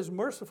 the Lord is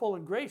merciful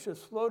and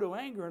gracious, slow to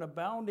anger and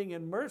abounding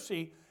in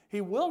mercy.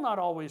 He will not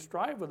always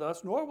strive with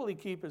us, nor will he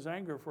keep his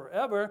anger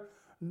forever.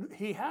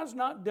 He has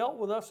not dealt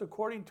with us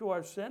according to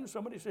our sins.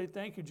 Somebody say,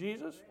 thank you,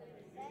 Jesus.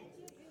 Thank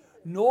you, Jesus.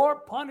 Nor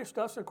punished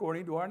us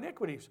according to our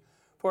iniquities.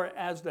 For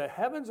as the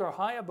heavens are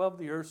high above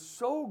the earth,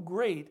 so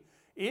great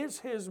is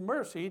his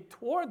mercy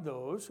toward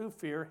those who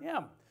fear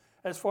him.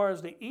 As far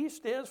as the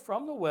east is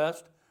from the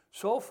west,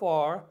 so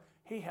far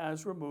he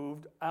has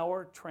removed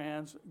our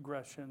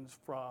transgressions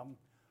from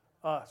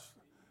us.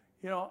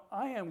 You know,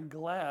 I am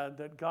glad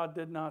that God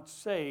did not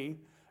say,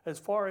 as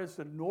far as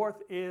the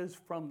north is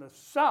from the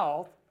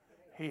south,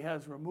 he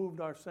has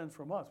removed our sins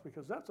from us,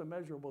 because that's a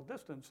measurable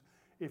distance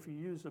if you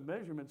use the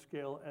measurement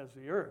scale as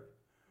the earth.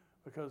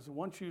 Because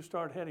once you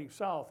start heading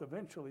south,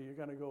 eventually you're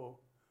going to go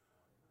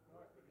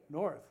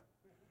north.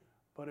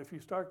 But if you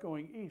start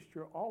going east,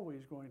 you're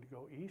always going to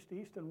go east.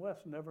 East and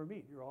west never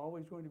meet. You're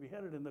always going to be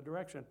headed in the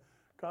direction.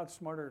 God's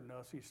smarter than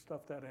us. He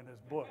stuffed that in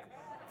his book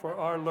for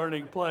our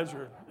learning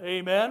pleasure.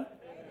 Amen? Amen?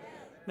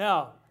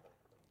 Now,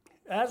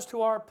 as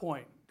to our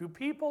point, do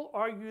people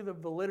argue the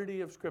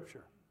validity of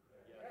Scripture?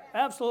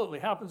 Absolutely.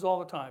 Happens all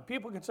the time.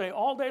 People can say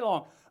all day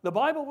long, the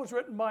Bible was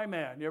written by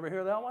man. You ever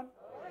hear that one?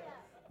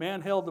 Man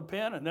held the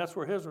pen, and that's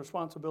where his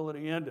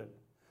responsibility ended.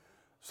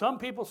 Some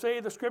people say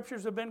the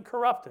Scriptures have been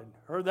corrupted.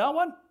 Heard that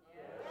one?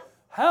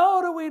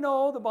 How do we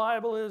know the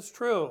Bible is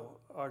true?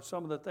 Are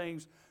some of the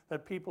things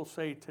that people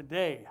say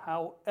today.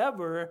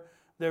 However,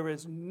 there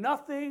is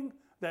nothing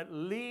that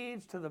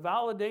leads to the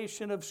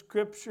validation of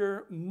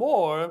Scripture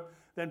more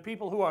than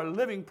people who are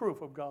living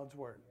proof of God's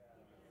Word.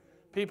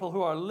 People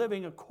who are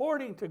living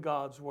according to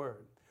God's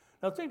Word.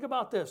 Now think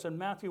about this in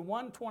Matthew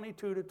 1,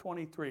 22 to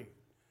 23.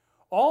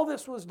 All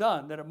this was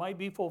done that it might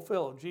be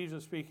fulfilled,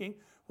 Jesus speaking,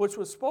 which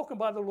was spoken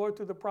by the Lord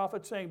through the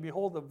prophet, saying,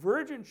 behold, the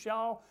virgin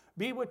shall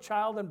be with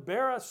child and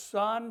bear a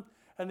son,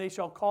 and they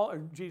shall call,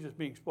 Jesus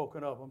being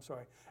spoken of,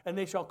 and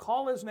they shall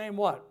call his name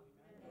what?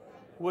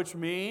 Which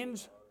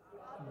means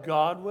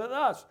God with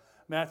us.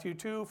 Matthew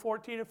 2,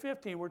 14 to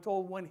 15, we're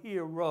told when he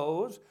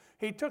arose,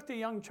 he took the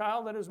young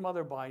child and his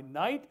mother by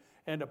night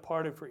and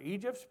departed for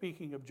Egypt,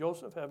 speaking of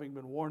Joseph having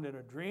been warned in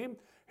a dream.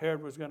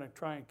 Herod was going to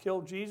try and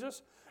kill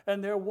Jesus,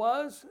 and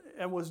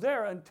was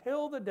there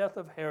until the death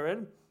of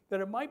Herod, that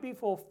it might be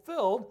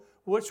fulfilled,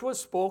 which was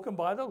spoken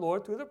by the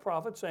Lord through the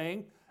prophet,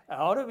 saying,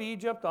 out of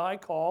Egypt I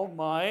called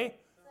my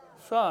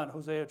son.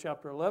 Hosea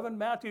chapter 11.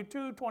 Matthew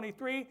 2,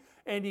 23,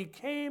 and he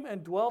came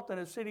and dwelt in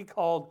a city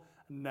called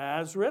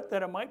Nazareth,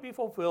 that it might be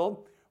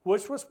fulfilled,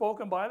 which was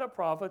spoken by the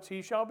prophets,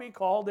 he shall be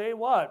called a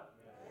what?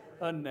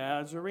 A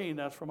Nazarene.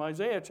 That's from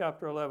Isaiah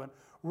chapter 11.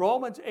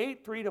 Romans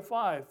 8, 3 to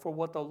 5. For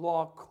what the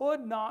law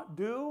could not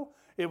do,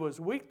 it was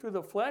weak through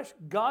the flesh,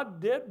 God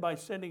did by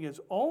sending his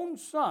own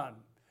son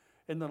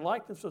in the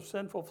likeness of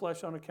sinful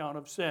flesh on account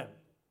of sin.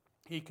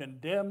 He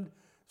condemned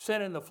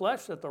sin in the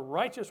flesh, that the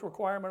righteous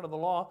requirement of the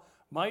law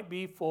might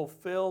be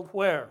fulfilled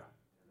where?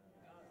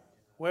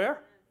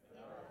 Where?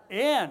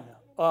 In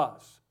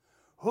us,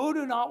 who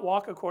do not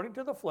walk according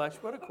to the flesh,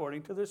 but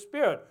according to the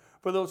Spirit.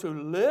 For those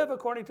who live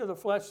according to the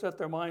flesh set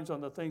their minds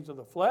on the things of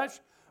the flesh,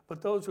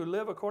 but those who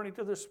live according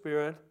to the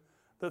Spirit,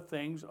 the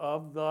things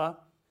of the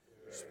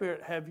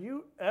Spirit. Have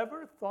you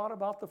ever thought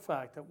about the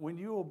fact that when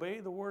you obey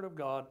the Word of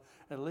God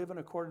and live in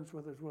accordance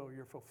with His will,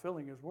 you're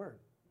fulfilling His Word?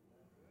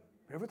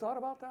 You ever thought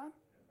about that?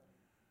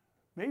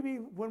 Maybe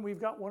when we've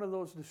got one of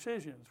those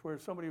decisions where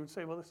somebody would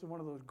say, well, this is one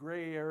of those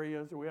gray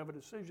areas, or we have a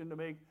decision to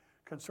make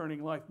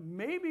concerning life,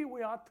 maybe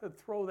we ought to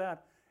throw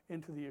that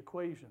into the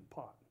equation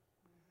pot.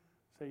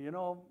 Say, you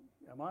know,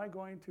 am I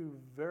going to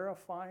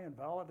verify and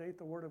validate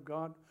the Word of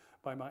God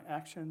by my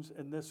actions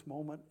in this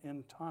moment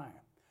in time?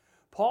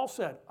 Paul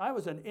said, I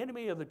was an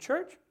enemy of the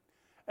church,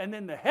 and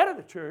then the head of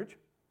the church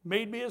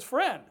made me his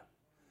friend.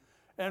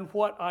 And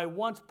what I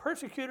once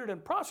persecuted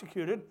and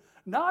prosecuted,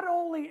 not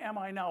only am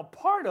I now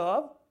part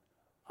of,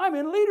 I'm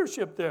in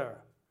leadership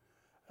there.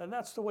 And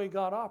that's the way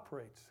God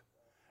operates.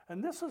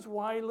 And this is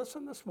why,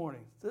 listen this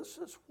morning, this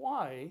is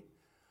why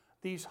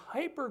these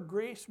hyper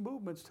grace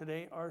movements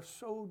today are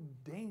so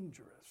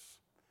dangerous.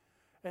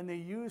 And they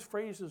use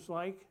phrases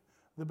like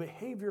the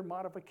behavior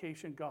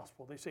modification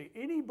gospel. They say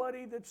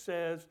anybody that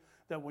says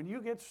that when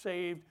you get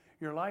saved,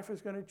 your life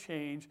is going to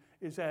change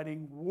is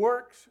adding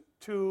works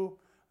to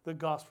the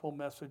gospel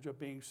message of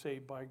being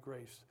saved by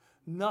grace.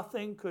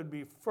 Nothing could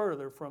be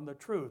further from the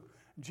truth.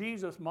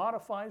 Jesus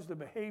modifies the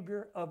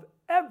behavior of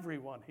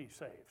everyone He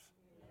saves.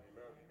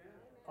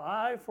 Amen.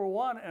 I, for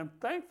one, am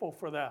thankful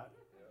for that.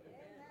 Amen.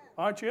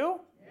 Aren't you?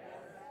 Yes.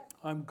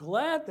 I'm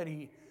glad that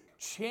He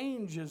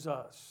changes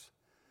us.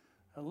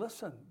 And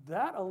listen,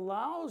 that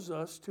allows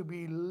us to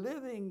be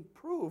living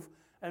proof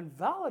and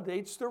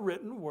validates the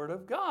written Word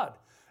of God.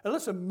 And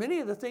listen, many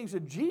of the things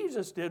that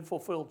Jesus did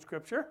fulfilled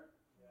Scripture.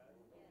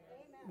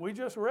 We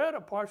just read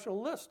a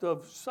partial list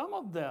of some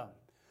of them.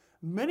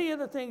 Many of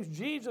the things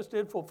Jesus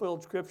did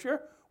fulfilled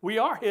Scripture. We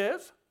are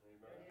His.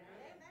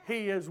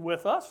 He is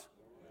with us.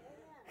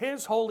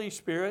 His Holy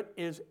Spirit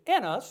is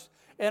in us.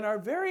 And our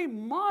very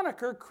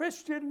moniker,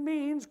 Christian,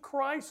 means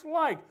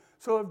Christ-like.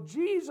 So if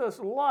Jesus'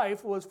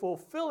 life was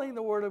fulfilling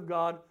the Word of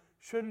God,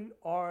 shouldn't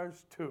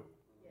ours too?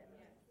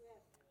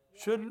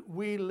 Shouldn't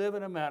we live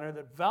in a manner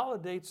that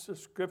validates the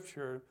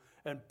Scripture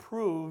and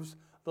proves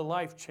the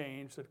life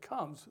change that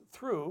comes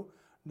through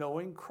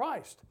knowing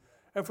Christ?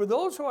 And for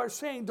those who are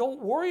saying,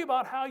 don't worry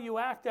about how you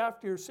act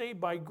after you're saved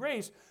by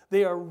grace,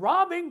 they are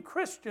robbing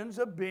Christians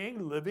of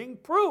being living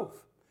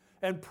proof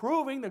and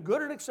proving the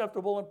good and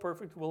acceptable and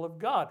perfect will of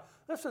God.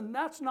 Listen,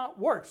 that's not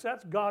works.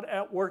 That's God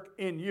at work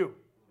in you.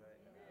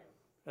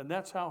 And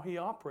that's how He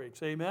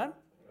operates. Amen? Amen?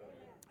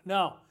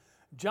 Now,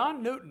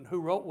 John Newton, who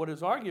wrote what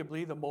is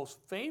arguably the most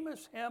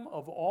famous hymn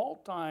of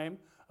all time,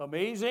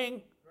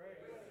 Amazing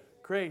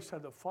Grace,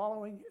 had the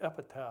following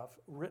epitaph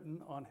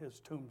written on his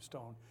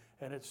tombstone.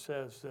 And it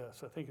says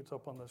this, I think it's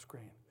up on the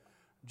screen.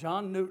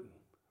 John Newton,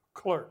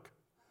 clerk,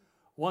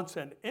 once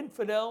an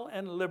infidel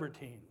and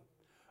libertine,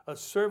 a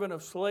servant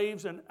of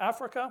slaves in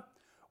Africa,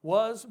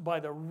 was by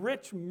the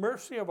rich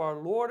mercy of our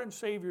Lord and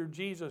Savior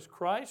Jesus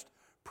Christ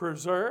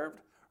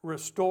preserved,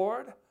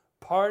 restored,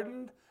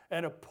 pardoned,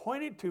 and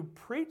appointed to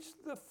preach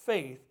the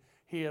faith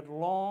he had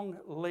long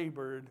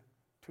labored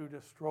to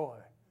destroy.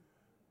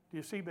 Do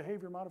you see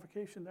behavior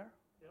modification there?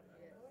 Yep.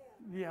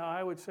 Yeah,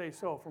 I would say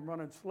so. From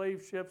running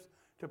slave ships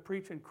to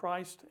preaching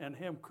Christ and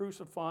Him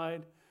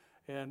crucified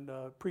and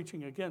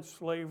preaching against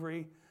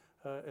slavery,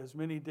 as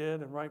many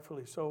did, and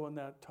rightfully so in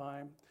that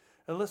time.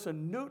 And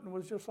listen, Newton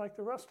was just like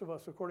the rest of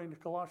us, according to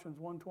Colossians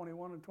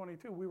 1:21 and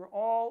 22. We were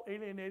all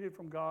alienated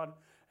from God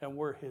and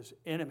were His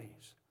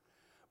enemies.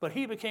 But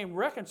He became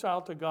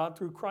reconciled to God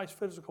through Christ's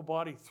physical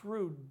body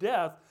through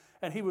death,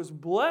 and He was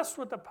blessed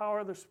with the power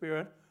of the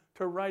Spirit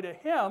to write a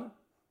hymn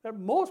that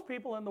most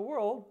people in the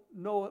world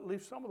know at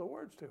least some of the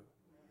words to.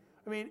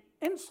 I mean,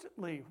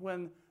 instantly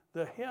when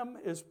the hymn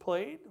is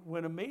played,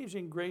 when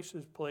Amazing Grace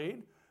is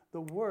played,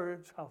 the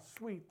words, how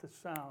sweet the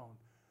sound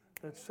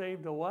that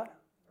saved a what?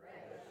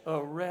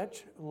 A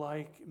wretch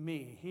like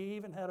me. He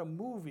even had a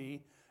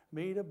movie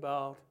made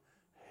about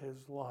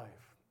his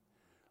life.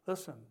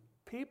 Listen,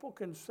 people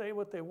can say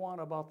what they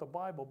want about the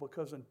Bible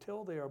because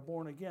until they are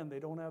born again, they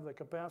don't have the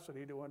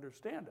capacity to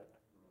understand it.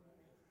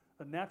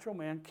 A natural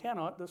man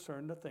cannot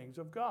discern the things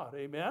of God.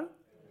 Amen?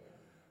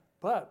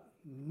 But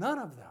none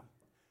of them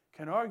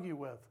can argue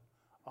with,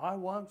 I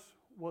once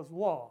was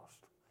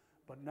lost,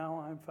 but now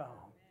I'm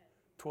found.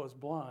 'Twas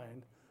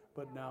blind,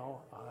 but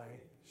now I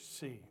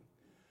see.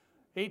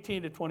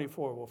 18 to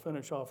 24, we'll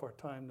finish off our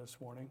time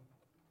this morning.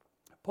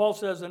 Paul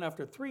says, and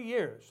after 3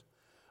 years,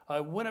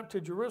 I went up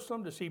to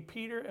Jerusalem to see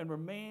Peter and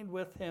remained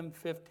with him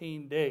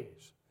 15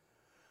 days.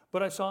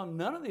 But I saw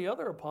none of the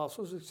other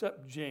apostles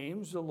except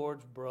James, the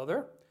Lord's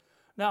brother.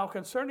 Now,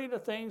 concerning the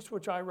things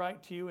which I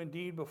write to you,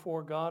 indeed,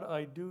 before God,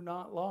 I do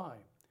not lie.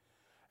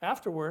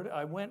 Afterward,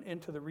 I went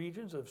into the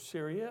regions of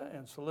Syria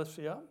and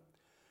Cilicia,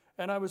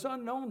 and I was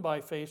unknown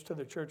by face to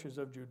the churches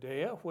of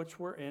Judea, which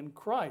were in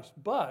Christ.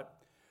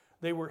 But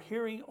they were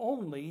hearing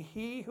only,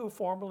 he who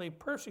formerly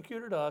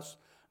persecuted us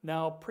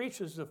now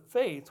preaches the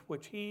faith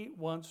which he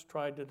once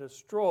tried to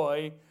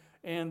destroy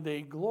and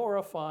they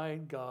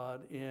glorified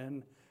God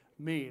in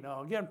me.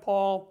 Now, again,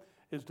 Paul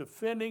is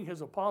defending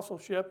his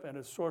apostleship and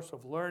his source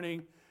of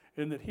learning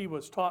in that he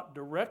was taught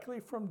directly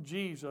from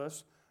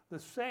Jesus, the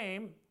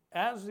same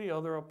as the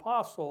other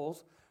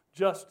apostles,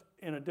 just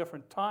in a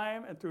different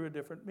time and through a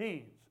different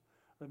means,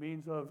 the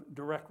means of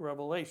direct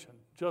revelation,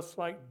 just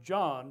like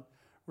John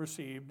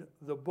received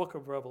the book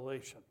of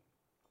Revelation.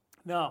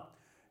 Now,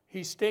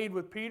 he stayed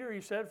with Peter,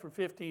 he said, for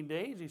 15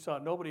 days. He saw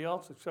nobody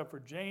else except for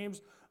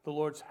James, the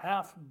Lord's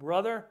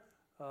half-brother,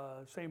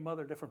 same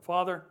mother, different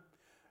father.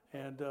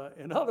 And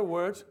in other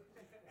words,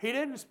 he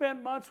didn't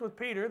spend months with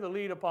Peter, the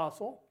lead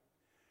apostle.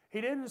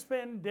 He didn't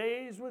spend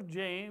days with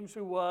James,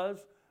 who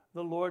was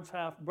the Lord's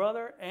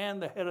half-brother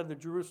and the head of the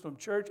Jerusalem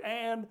church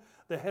and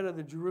the head of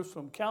the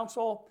Jerusalem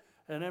council.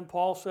 And then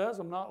Paul says,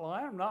 I'm not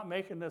lying, I'm not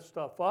making this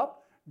stuff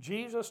up.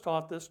 Jesus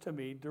taught this to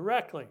me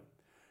directly.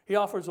 He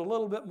offers a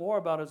little bit more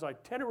about his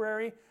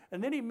itinerary,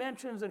 and then he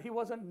mentions that he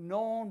wasn't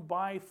known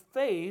by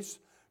face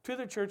to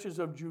the churches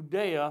of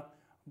Judea,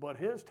 but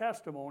his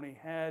testimony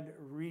had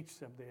reached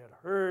them. They had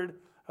heard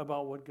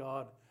about what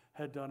God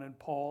had done in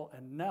Paul,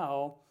 and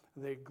now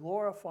they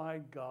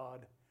glorified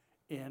God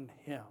in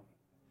him.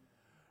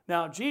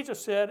 Now, Jesus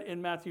said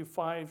in Matthew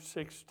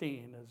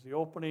 5:16, as the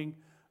opening,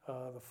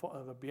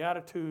 the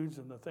Beatitudes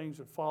and the things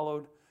that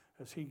followed,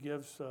 as he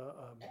gives a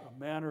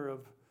manner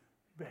of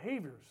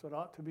behaviors that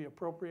ought to be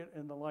appropriate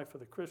in the life of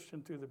the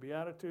Christian through the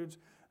Beatitudes.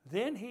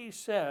 Then he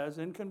says,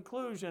 in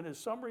conclusion, his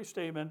summary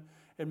statement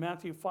in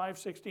Matthew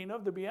 5:16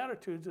 of the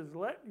Beatitudes is,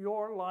 let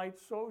your light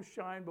so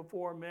shine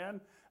before men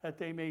that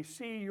they may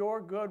see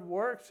your good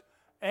works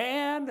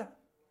and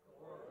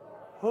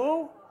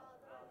who?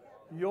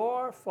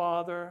 Your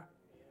Father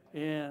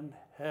in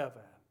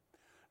heaven.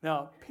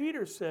 Now,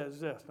 Peter says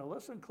this. Now,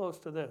 listen close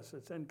to this.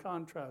 It's in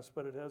contrast,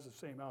 but it has the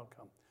same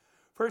outcome.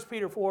 1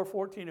 Peter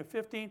 4:14 and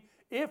 15,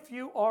 if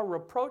you are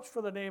reproached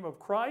for the name of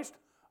Christ,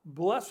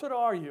 blessed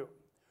are you,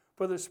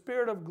 for the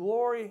Spirit of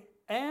glory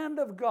and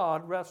of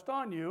God rest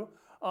on you.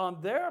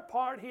 On their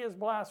part he is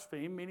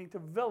blasphemed, meaning to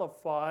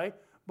vilify,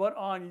 but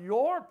on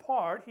your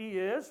part he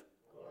is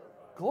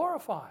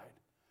glorified.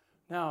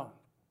 Now,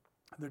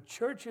 the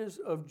churches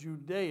of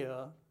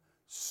Judea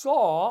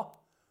saw,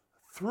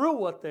 through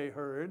what they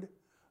heard,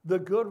 the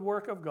good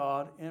work of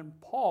God in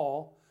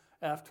Paul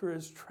after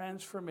his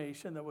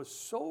transformation that was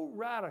so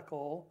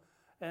radical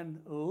and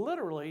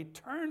literally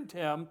turned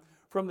him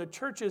from the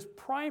church's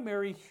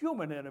primary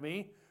human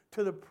enemy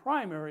to the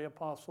primary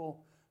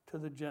apostle to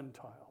the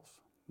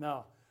Gentiles.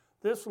 Now,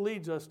 this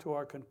leads us to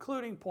our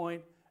concluding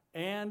point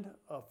and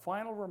a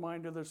final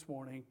reminder this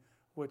morning,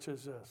 which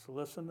is this.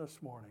 Listen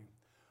this morning.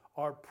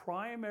 Our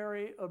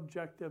primary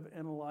objective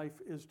in life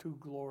is to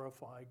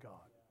glorify God.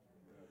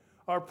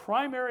 Our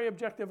primary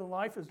objective in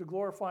life is to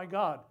glorify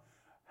God.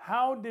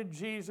 How did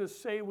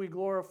Jesus say we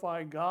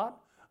glorify God?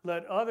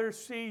 Let others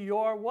see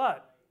your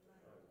what?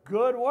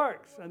 Good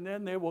works. And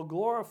then they will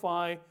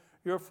glorify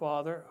your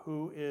Father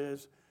who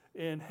is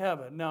in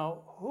heaven.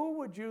 Now, who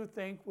would you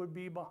think would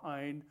be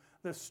behind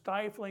the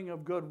stifling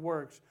of good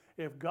works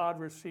if God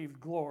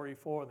received glory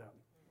for them?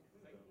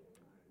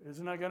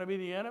 Isn't that going to be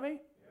the enemy?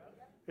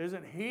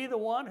 Isn't he the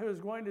one who's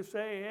going to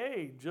say,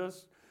 hey,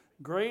 just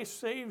grace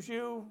saves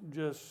you,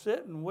 just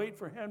sit and wait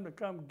for him to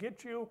come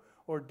get you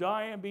or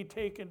die and be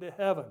taken to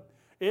heaven?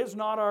 Is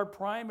not our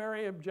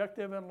primary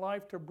objective in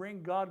life to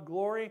bring God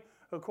glory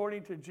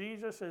according to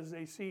Jesus as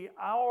they see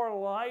our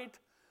light,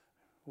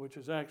 which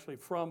is actually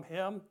from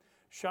him,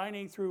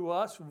 shining through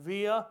us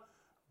via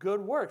good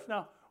works?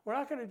 Now, we're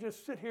not going to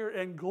just sit here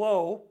and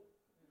glow,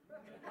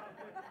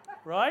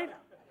 right?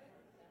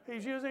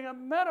 He's using a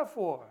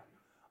metaphor.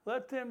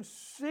 Let them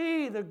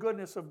see the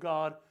goodness of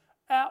God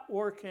at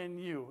work in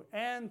you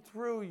and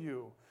through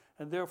you.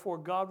 And therefore,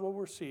 God will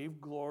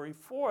receive glory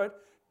for it,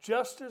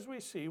 just as we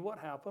see what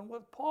happened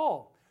with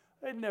Paul.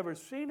 They'd never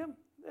seen him.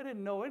 They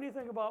didn't know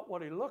anything about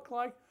what he looked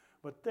like,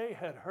 but they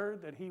had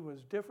heard that he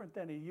was different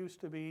than he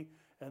used to be,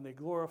 and they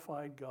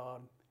glorified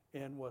God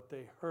in what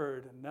they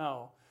heard, and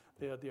now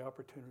they had the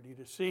opportunity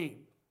to see.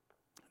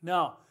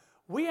 Now,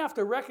 we have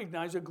to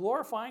recognize that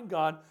glorifying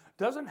God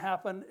doesn't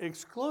happen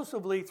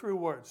exclusively through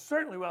words.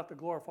 Certainly we have to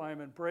glorify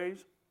him in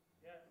praise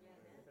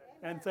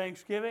and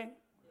thanksgiving.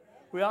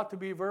 We ought to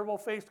be verbal.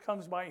 Faith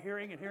comes by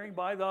hearing, and hearing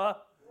by the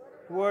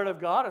Word of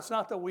God. It's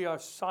not that we are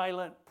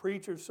silent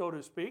preachers, so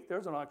to speak.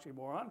 There's an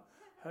oxymoron.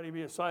 How do you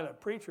be a silent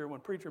preacher when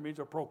preacher means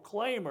a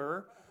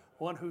proclaimer,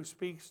 one who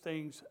speaks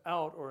things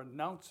out or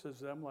announces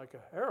them like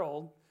a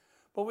herald?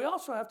 But we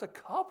also have to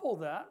couple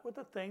that with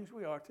the things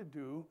we are to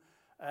do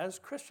as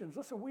Christians.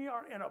 Listen, we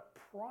are in a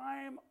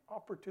prime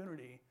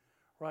opportunity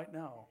right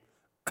now,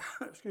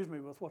 excuse me,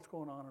 with what's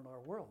going on in our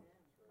world.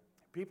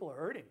 People are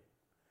hurting.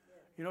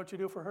 You know what you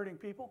do for hurting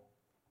people?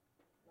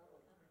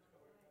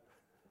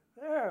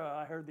 There,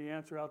 I heard the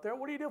answer out there.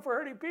 What do you do for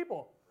hurting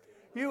people?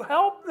 You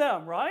help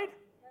them, right?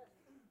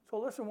 So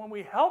listen, when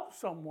we help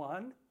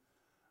someone,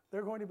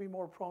 they're going to be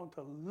more prone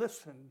to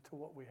listen to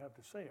what we have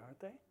to say, aren't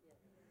they?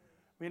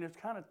 I mean, it's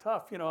kind of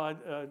tough. You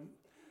know,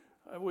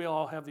 we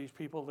all have these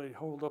people, they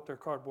hold up their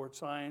cardboard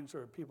signs,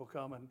 or people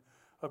come and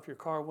up your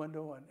car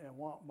window and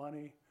want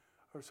money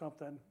or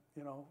something,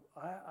 you know,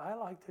 I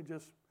like to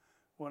just,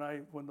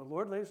 when the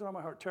Lord lays it on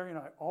my heart, Terry and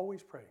I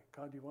always pray,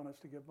 God, do you want us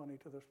to give money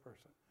to this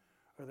person?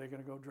 Are they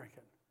going to go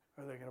drinking?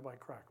 Are they going to buy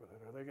crack with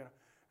it? Are they going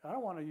to? I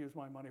don't want to use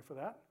my money for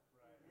that.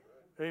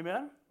 Right.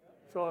 Amen?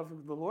 Yeah. So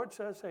if the Lord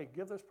says, hey,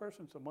 give this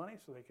person some money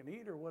so they can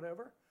eat or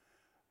whatever,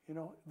 you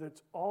know,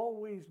 that's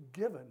always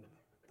given.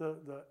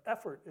 The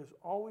effort is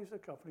always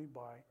accompanied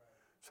by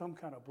some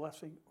kind of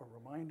blessing or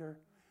reminder.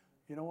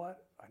 You know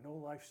what? I know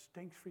life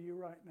stinks for you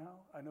right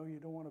now. I know you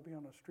don't want to be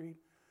on the street.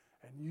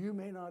 And you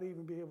may not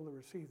even be able to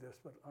receive this,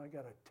 but I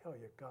got to tell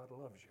you, God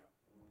loves you.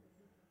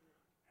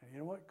 And you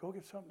know what? Go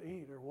get something to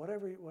eat or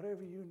whatever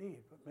you need,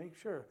 but make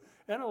sure.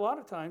 And a lot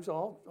of times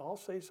I'll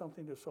say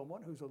something to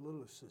someone who's a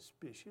little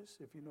suspicious,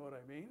 if you know what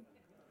I mean.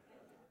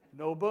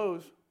 No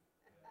booze.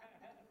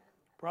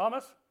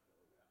 Promise?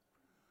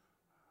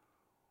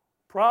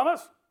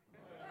 Promise?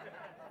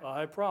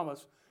 I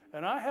promise.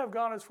 And I have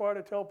gone as far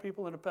to tell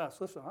people in the past,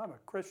 listen, I'm a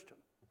Christian.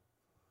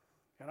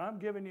 And I'm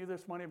giving you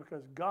this money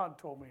because God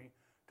told me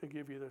to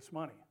give you this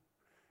money.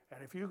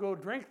 And if you go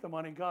drink the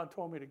money God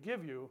told me to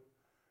give you,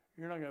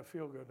 you're not going to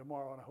feel good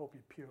tomorrow, and I hope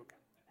you puke.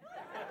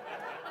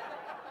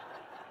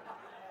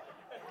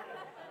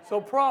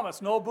 So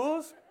promise, no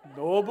booze?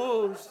 No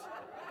booze.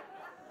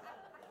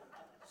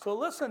 So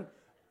listen,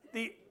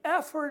 the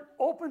effort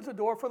opens the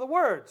door for the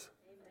words,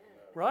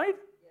 right?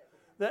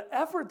 The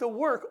effort, the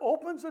work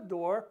opens the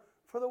door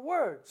for the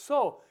words.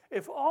 So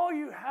if all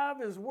you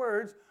have is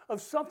words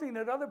of something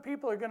that other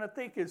people are going to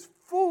think is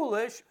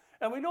foolish,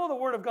 and we know the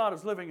Word of God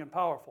is living and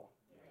powerful,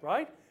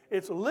 right?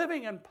 It's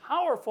living and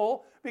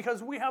powerful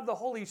because we have the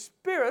Holy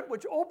Spirit,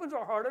 which opens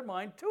our heart and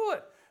mind to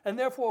it. And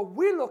therefore,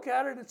 we look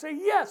at it and say,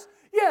 yes,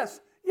 yes,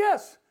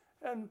 yes.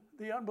 And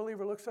the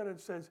unbeliever looks at it and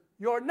says,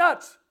 you're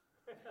nuts.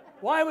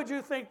 Why would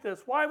you think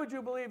this? Why would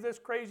you believe this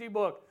crazy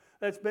book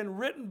that's been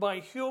written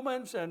by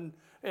humans and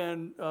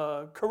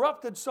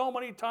corrupted so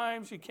many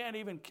times you can't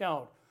even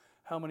count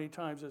how many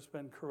times it's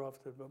been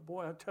corrupted? But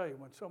boy, I tell you,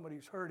 when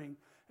somebody's hurting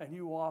and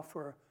you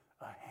offer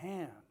a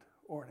hand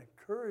or an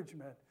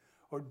encouragement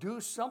or do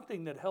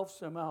something that helps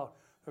them out,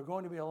 they're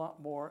going to be a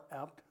lot more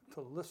apt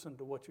to listen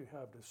to what you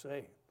have to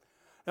say.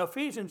 Now,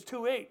 Ephesians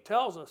 2:8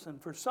 tells us,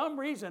 and for some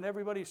reason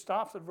everybody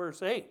stops at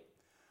verse 8,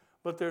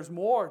 but there's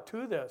more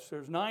to this.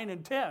 There's 9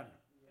 and 10.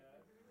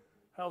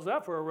 How's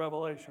that for a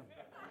revelation?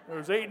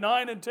 There's 8,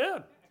 9, and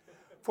 10.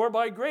 For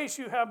by grace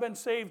you have been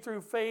saved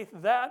through faith,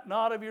 that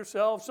not of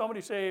yourselves.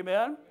 Somebody say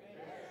amen. Amen.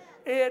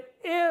 It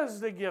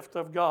is the gift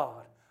of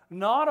God,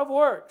 not of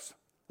works,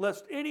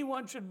 lest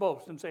anyone should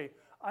boast and say,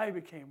 I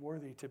became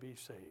worthy to be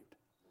saved.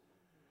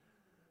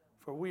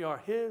 For we are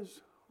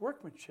his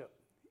workmanship.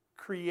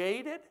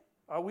 Created.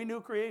 Are we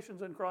new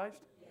creations in Christ?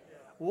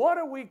 Yes. What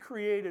are we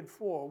created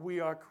for? We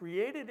are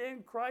created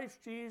in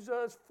Christ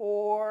Jesus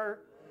for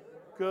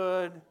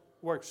good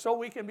works. So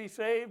we can be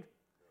saved?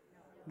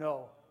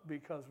 No,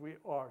 because we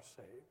are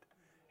saved.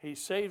 He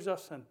saves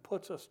us and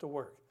puts us to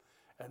work.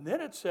 And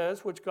then it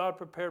says, which God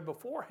prepared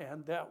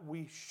beforehand, that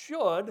we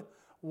should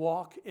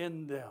walk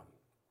in them.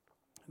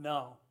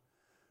 Now,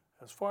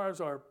 as far as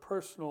our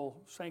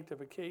personal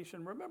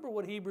sanctification, remember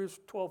what Hebrews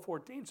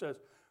 12:14 says.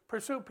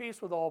 Pursue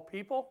peace with all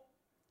people.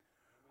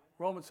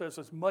 Romans says,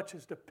 as much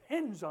as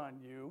depends on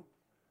you,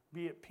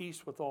 be at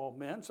peace with all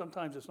men.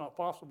 Sometimes it's not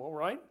possible,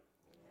 right?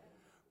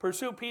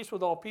 Pursue peace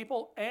with all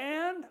people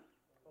and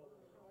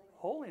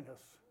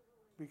holiness.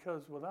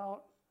 Because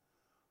without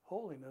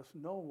holiness,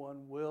 no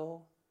one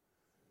will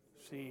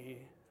see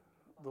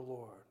the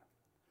Lord.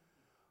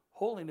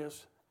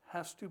 Holiness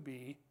has to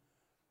be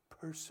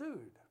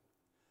pursued.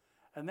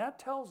 And that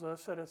tells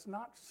us that it's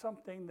not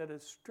something that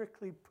is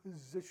strictly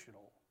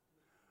positional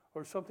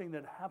or something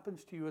that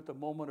happens to you at the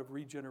moment of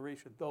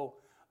regeneration, though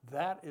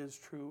that is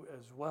true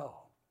as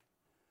well.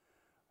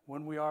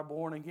 When we are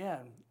born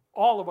again,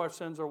 all of our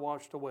sins are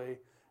washed away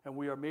and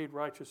we are made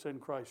righteous in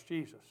Christ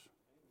Jesus.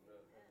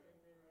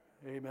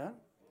 Amen? Amen.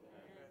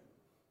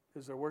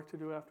 Is there work to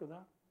do after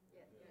that?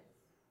 Yes.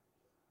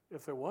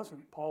 If there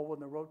wasn't, Paul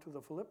wouldn't have wrote to the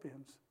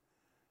Philippians,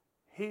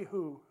 he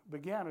who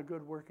began a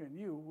good work in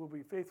you will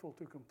be faithful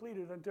to complete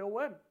it until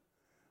when?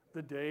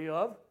 The day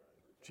of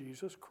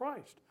Jesus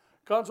Christ.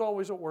 God's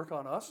always at work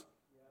on us.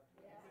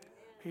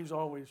 He's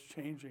always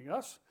changing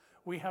us.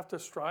 We have to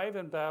strive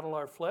and battle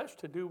our flesh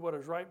to do what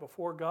is right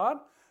before God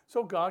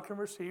so God can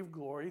receive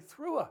glory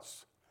through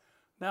us.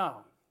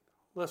 Now,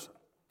 listen.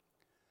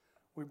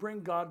 We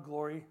bring God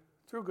glory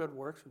through good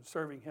works and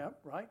serving him,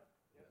 right?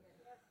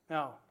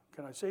 Now,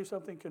 can I say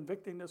something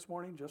convicting this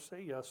morning? Just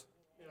say yes.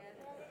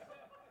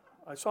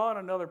 I saw on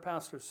another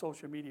pastor's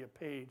social media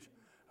page,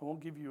 I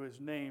won't give you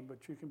his name,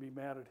 but you can be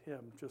mad at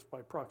him just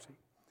by proxy.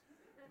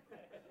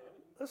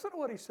 Listen to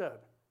what he said.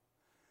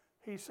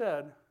 He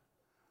said,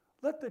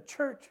 let the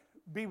church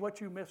be what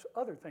you miss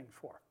other things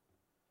for.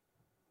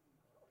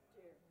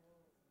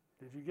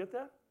 Did you get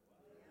that?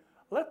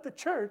 Let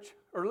church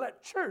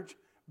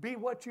be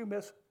what you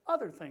miss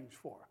other things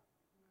for.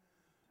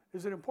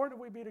 Is it important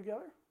that we be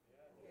together?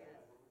 Yes.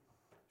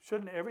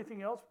 Shouldn't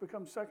everything else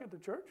become second to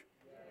church?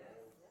 Yes.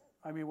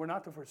 I mean, we're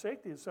not to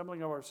forsake the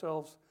assembling of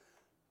ourselves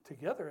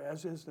together,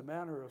 as is the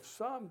manner of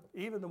some,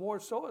 even the more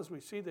so as we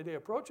see the day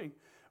approaching.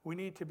 We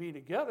need to be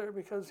together,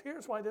 because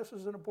here's why this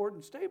is an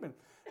important statement.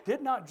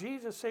 Did not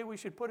Jesus say we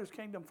should put his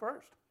kingdom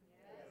first?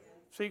 Yes.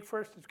 Seek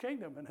first his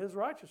kingdom and his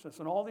righteousness,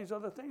 and all these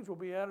other things will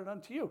be added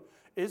unto you.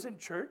 Isn't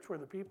church where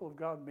the people of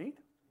God meet?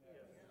 Yes.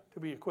 To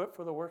be equipped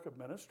for the work of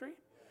ministry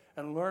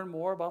and learn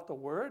more about the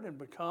word and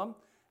become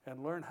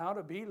and learn how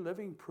to be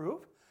living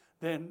proof?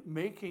 Then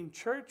making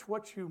church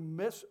what you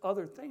miss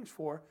other things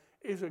for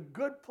is a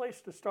good place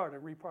to start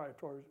in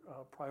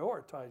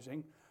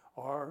prioritizing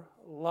our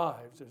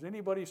lives. Is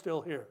anybody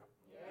still here?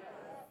 Yes.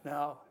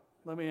 Now,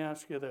 let me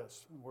ask you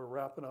this, and we're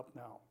wrapping up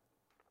now.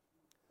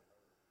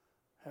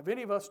 Have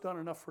any of us done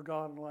enough for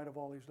God in light of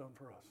all he's done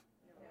for us?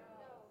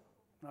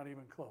 No. Not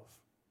even close.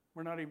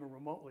 We're not even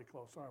remotely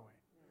close, are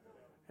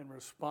we? In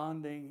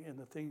responding in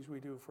the things we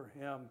do for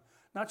him,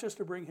 not just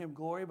to bring him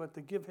glory, but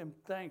to give him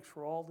thanks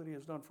for all that he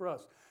has done for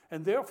us.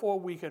 And therefore,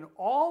 we can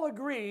all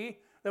agree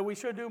that we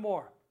should do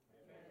more.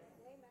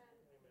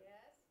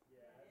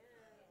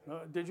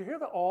 Did you hear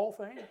the all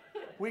thing?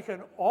 We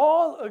can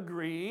all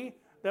agree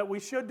that we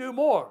should do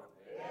more.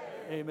 Yes.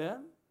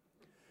 Amen?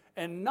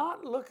 And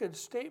not look at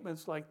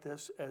statements like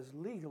this as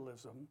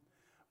legalism,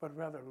 but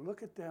rather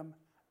look at them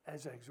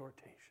as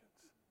exhortations.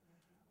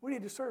 We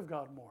need to serve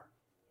God more.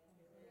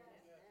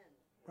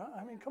 Right?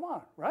 I mean, come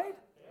on, right?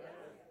 Yes.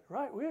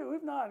 Right?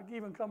 We've not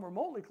even come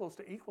remotely close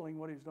to equaling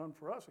what he's done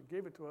for us and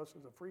gave it to us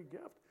as a free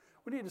gift.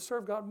 We need to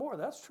serve God more.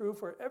 That's true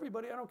for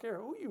everybody. I don't care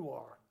who you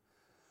are.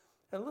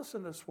 And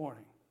listen this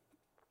morning.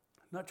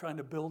 I'm not trying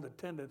to build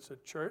attendance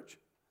at church.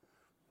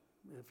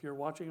 If you're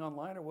watching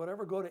online or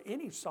whatever, go to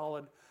any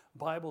solid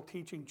Bible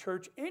teaching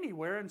church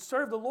anywhere and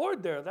serve the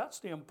Lord there. That's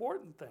the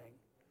important thing.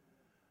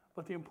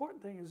 But the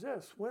important thing is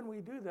this. When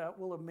we do that,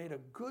 we'll have made a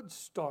good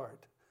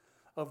start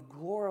of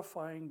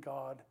glorifying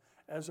God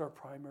as our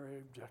primary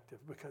objective.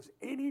 Because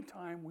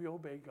anytime we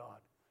obey God,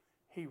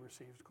 he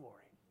receives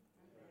glory.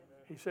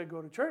 He said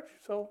go to church,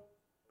 so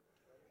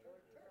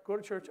go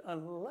to church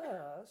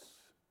unless...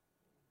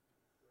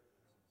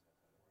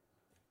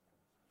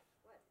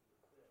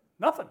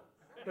 Nothing.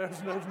 There's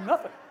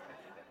nothing.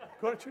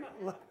 Go to church.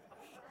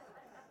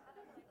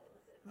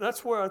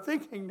 That's where our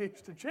thinking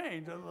needs to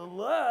change,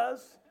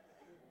 unless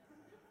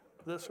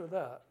this or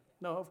that.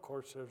 No, of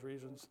course, there's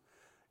reasons.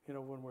 You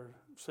know, when we're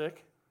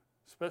sick,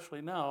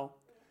 especially now,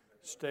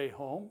 stay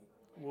home.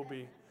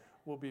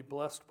 We'll be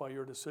blessed by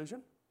your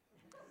decision.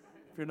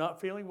 If you're not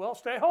feeling well,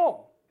 stay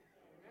home.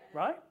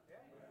 Right?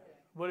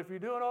 But if you're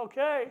doing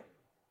okay,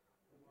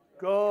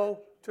 go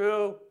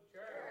to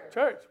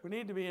church. We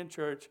need to be in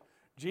church.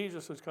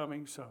 Jesus is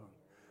coming soon.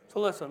 So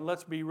listen,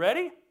 let's be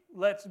ready.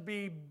 Let's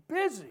be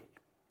busy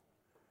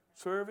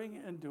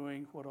serving and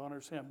doing what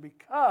honors him,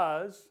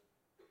 because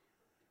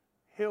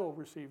he'll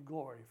receive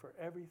glory for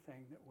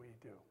everything that we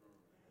do.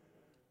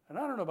 And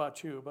I don't know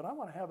about you, but I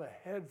want to have a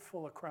head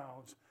full of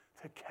crowns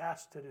to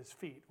cast at his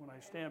feet when I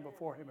stand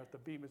before him at the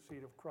bema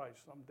seat of Christ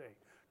someday.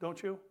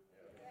 Don't you?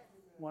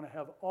 I want to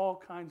have all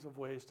kinds of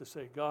ways to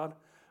say, God,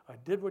 I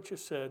did what you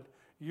said.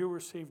 You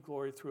received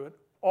glory through it.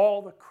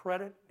 All the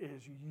credit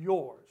is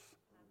yours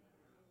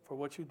for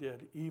what you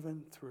did,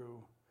 even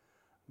through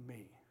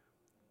me.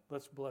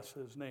 Let's bless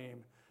his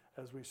name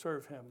as we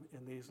serve him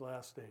in these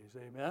last days.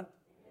 Amen?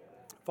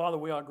 Father,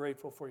 we are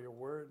grateful for your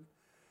word.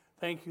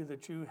 Thank you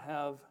that you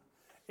have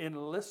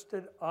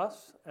enlisted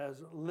us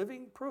as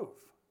living proof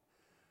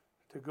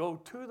to go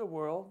to the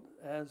world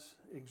as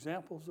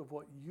examples of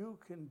what you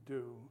can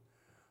do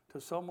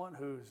to someone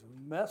who's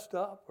messed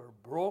up or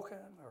broken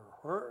or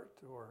hurt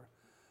or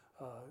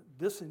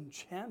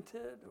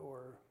disenchanted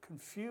or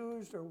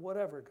confused or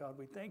whatever. God,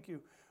 we thank you.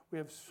 We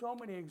have so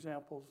many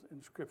examples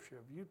in Scripture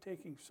of you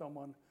taking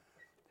someone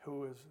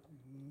who is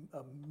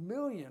a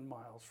million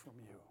miles from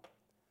you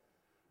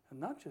and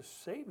not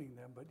just saving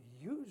them, but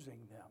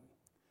using them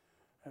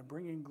and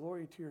bringing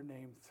glory to your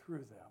name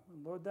through them.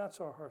 And Lord, that's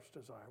our heart's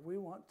desire. We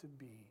want to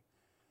be,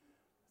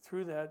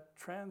 through that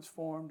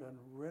transformed and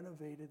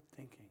renovated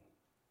thinking,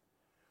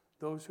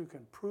 those who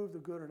can prove the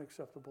good and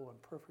acceptable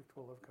and perfect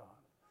will of God.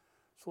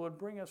 So Lord,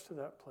 bring us to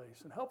that place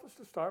and help us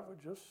to start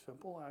with just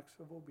simple acts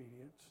of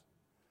obedience,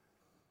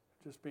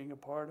 just being a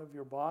part of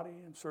your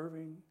body and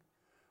serving,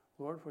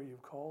 Lord, where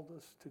you've called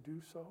us to do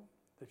so,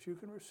 that you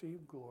can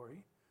receive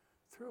glory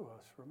through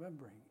us,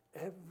 remembering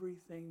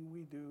everything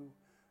we do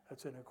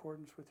that's in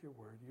accordance with your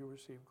word, you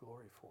receive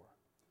glory for.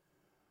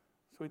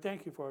 So we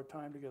thank you for our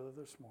time together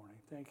this morning.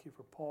 Thank you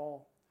for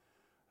Paul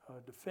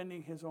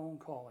defending his own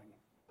calling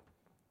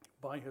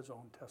by his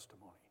own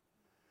testimony.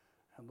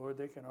 And Lord,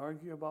 they can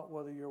argue about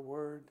whether your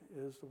word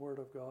is the word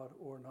of God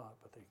or not,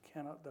 but they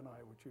cannot deny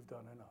what you've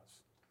done in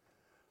us.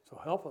 So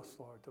help us,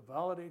 Lord, to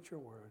validate your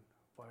word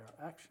by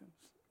our actions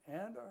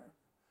and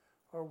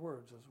our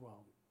words as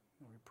well.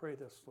 And we pray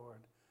this,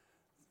 Lord,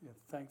 in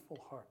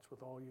thankful hearts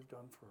with all you've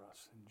done for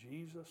us. In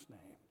Jesus'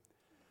 name.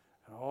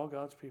 And all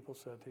God's people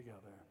said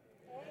together,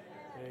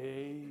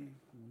 Amen.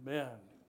 Amen.